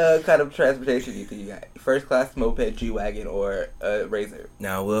 What kind of transportation do you think you got? First class, moped, G-Wagon, or Razor?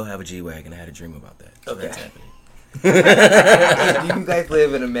 Now, we'll have a G-Wagon. I had a dream about that. So okay. That's happening. Do you guys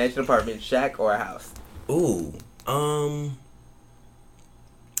live in a mansion, apartment, shack, or a house? Ooh. I'm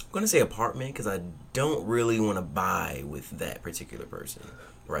going to say apartment because I don't really want to buy with that particular person.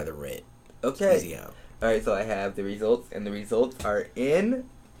 Rather rent. Okay. Easy out. All right, so I have the results, and the results are in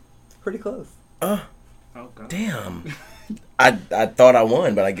pretty close. Oh, God. Damn. I thought I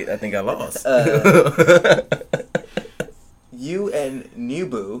won, but I think I lost. You and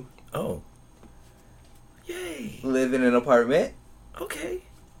Nubu. Oh. Yay. Live in an apartment. Okay.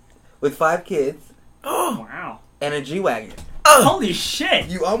 With 5 kids. Oh. Wow. And a G-Wagon. Holy shit.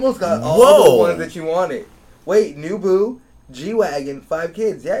 You almost got all the ones that you wanted. Wait, Nubu, G-Wagon, 5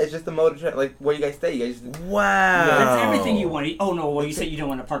 kids. Yeah, it's just the mode of like where you guys stay. You guys just, wow. That's everything you wanted. Oh no, well you said you don't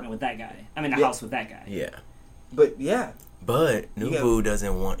want an apartment with that guy. I mean a house with that guy. Yeah. But yeah. But Nubu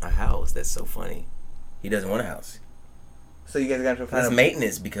doesn't want a house. That's so funny. He doesn't want a house. So you guys got to find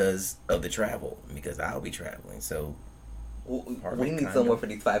maintenance because of the travel. Because I'll be traveling. So we need somewhere for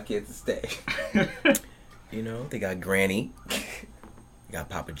these 5 kids to stay. You know, they got Granny. They got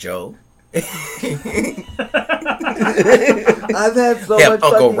Papa Joe. I've had so much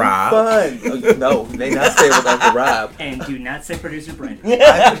Uncle fucking Rob. fun. No, they not stay with Uncle Rob. And do not say producer Brandon.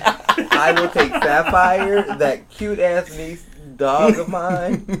 I will take Sapphire, that cute ass niece dog of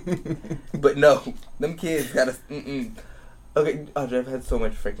mine. But no, them kids gotta. Okay, Audrey, I've had so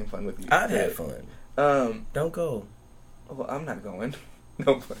much freaking fun with you. I've had fun. Don't go. Well, I'm not going.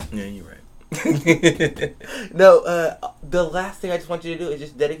 No. Yeah, you're right. No, the last thing I just want you to do is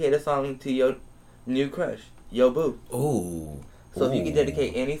just dedicate a song to your new crush, Yo Boo. Ooh. So if you could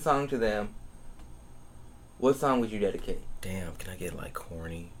dedicate any song to them, what song would you dedicate? Damn, can I get like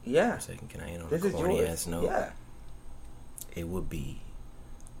corny? Yeah. For a second, can I end on this a corny yours. ass note? Yeah. It would be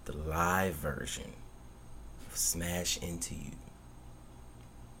the live version of Smash Into You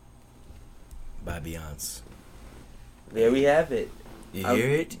by Beyonce. There we have it. You hear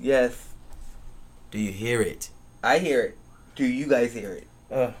it? Yes. Do you hear it? I hear it. Do you guys hear it?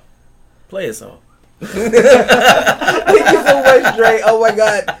 Play a song. Thank you so much, Dre. Oh my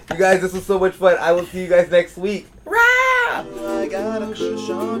god. You guys, this was so much fun. I will see you guys next week. Rob! I got a crush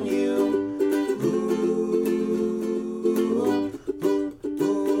on you.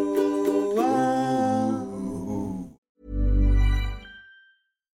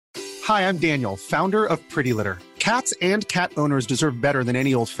 Hi, I'm Daniel, founder of Pretty Litter. Cats and cat owners deserve better than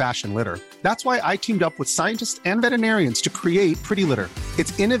any old-fashioned litter. That's why I teamed up with scientists and veterinarians to create Pretty Litter.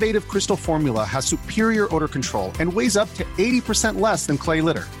 Its innovative crystal formula has superior odor control and weighs up to 80% less than clay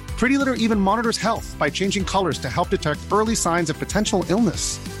litter. Pretty Litter even monitors health by changing colors to help detect early signs of potential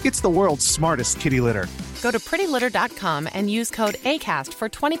illness. It's the world's smartest kitty litter. Go to prettylitter.com and use code ACAST for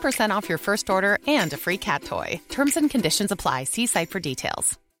 20% off your first order and a free cat toy. Terms and conditions apply. See site for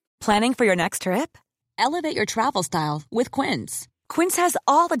details. Planning for your next trip? Elevate your travel style with Quince. Quince has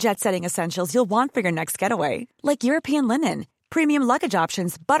all the jet-setting essentials you'll want for your next getaway, like European linen, premium luggage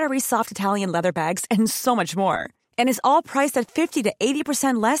options, buttery soft Italian leather bags, and so much more. And is all priced at 50 to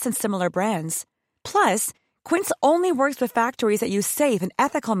 80% less than similar brands. Plus, Quince only works with factories that use safe and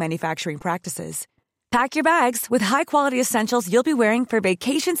ethical manufacturing practices. Pack your bags with high-quality essentials you'll be wearing for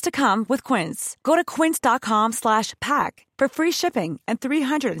vacations to come with Quince. Go to quince.com/pack for free shipping and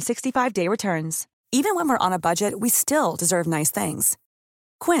 365-day returns. Even when we're on a budget, we still deserve nice things.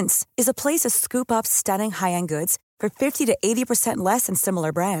 Quince is a place to scoop up stunning high-end goods for 50 to 80% less than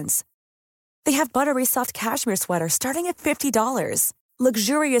similar brands. They have buttery soft cashmere sweaters starting at $50,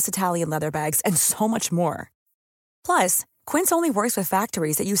 luxurious Italian leather bags, and so much more. Plus, Quince only works with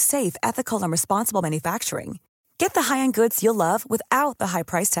factories that use safe, ethical, and responsible manufacturing. Get the high-end goods you'll love without the high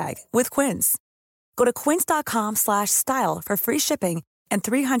price tag with Quince. Go to quince.com/style for free shipping and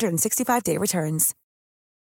 365-day returns.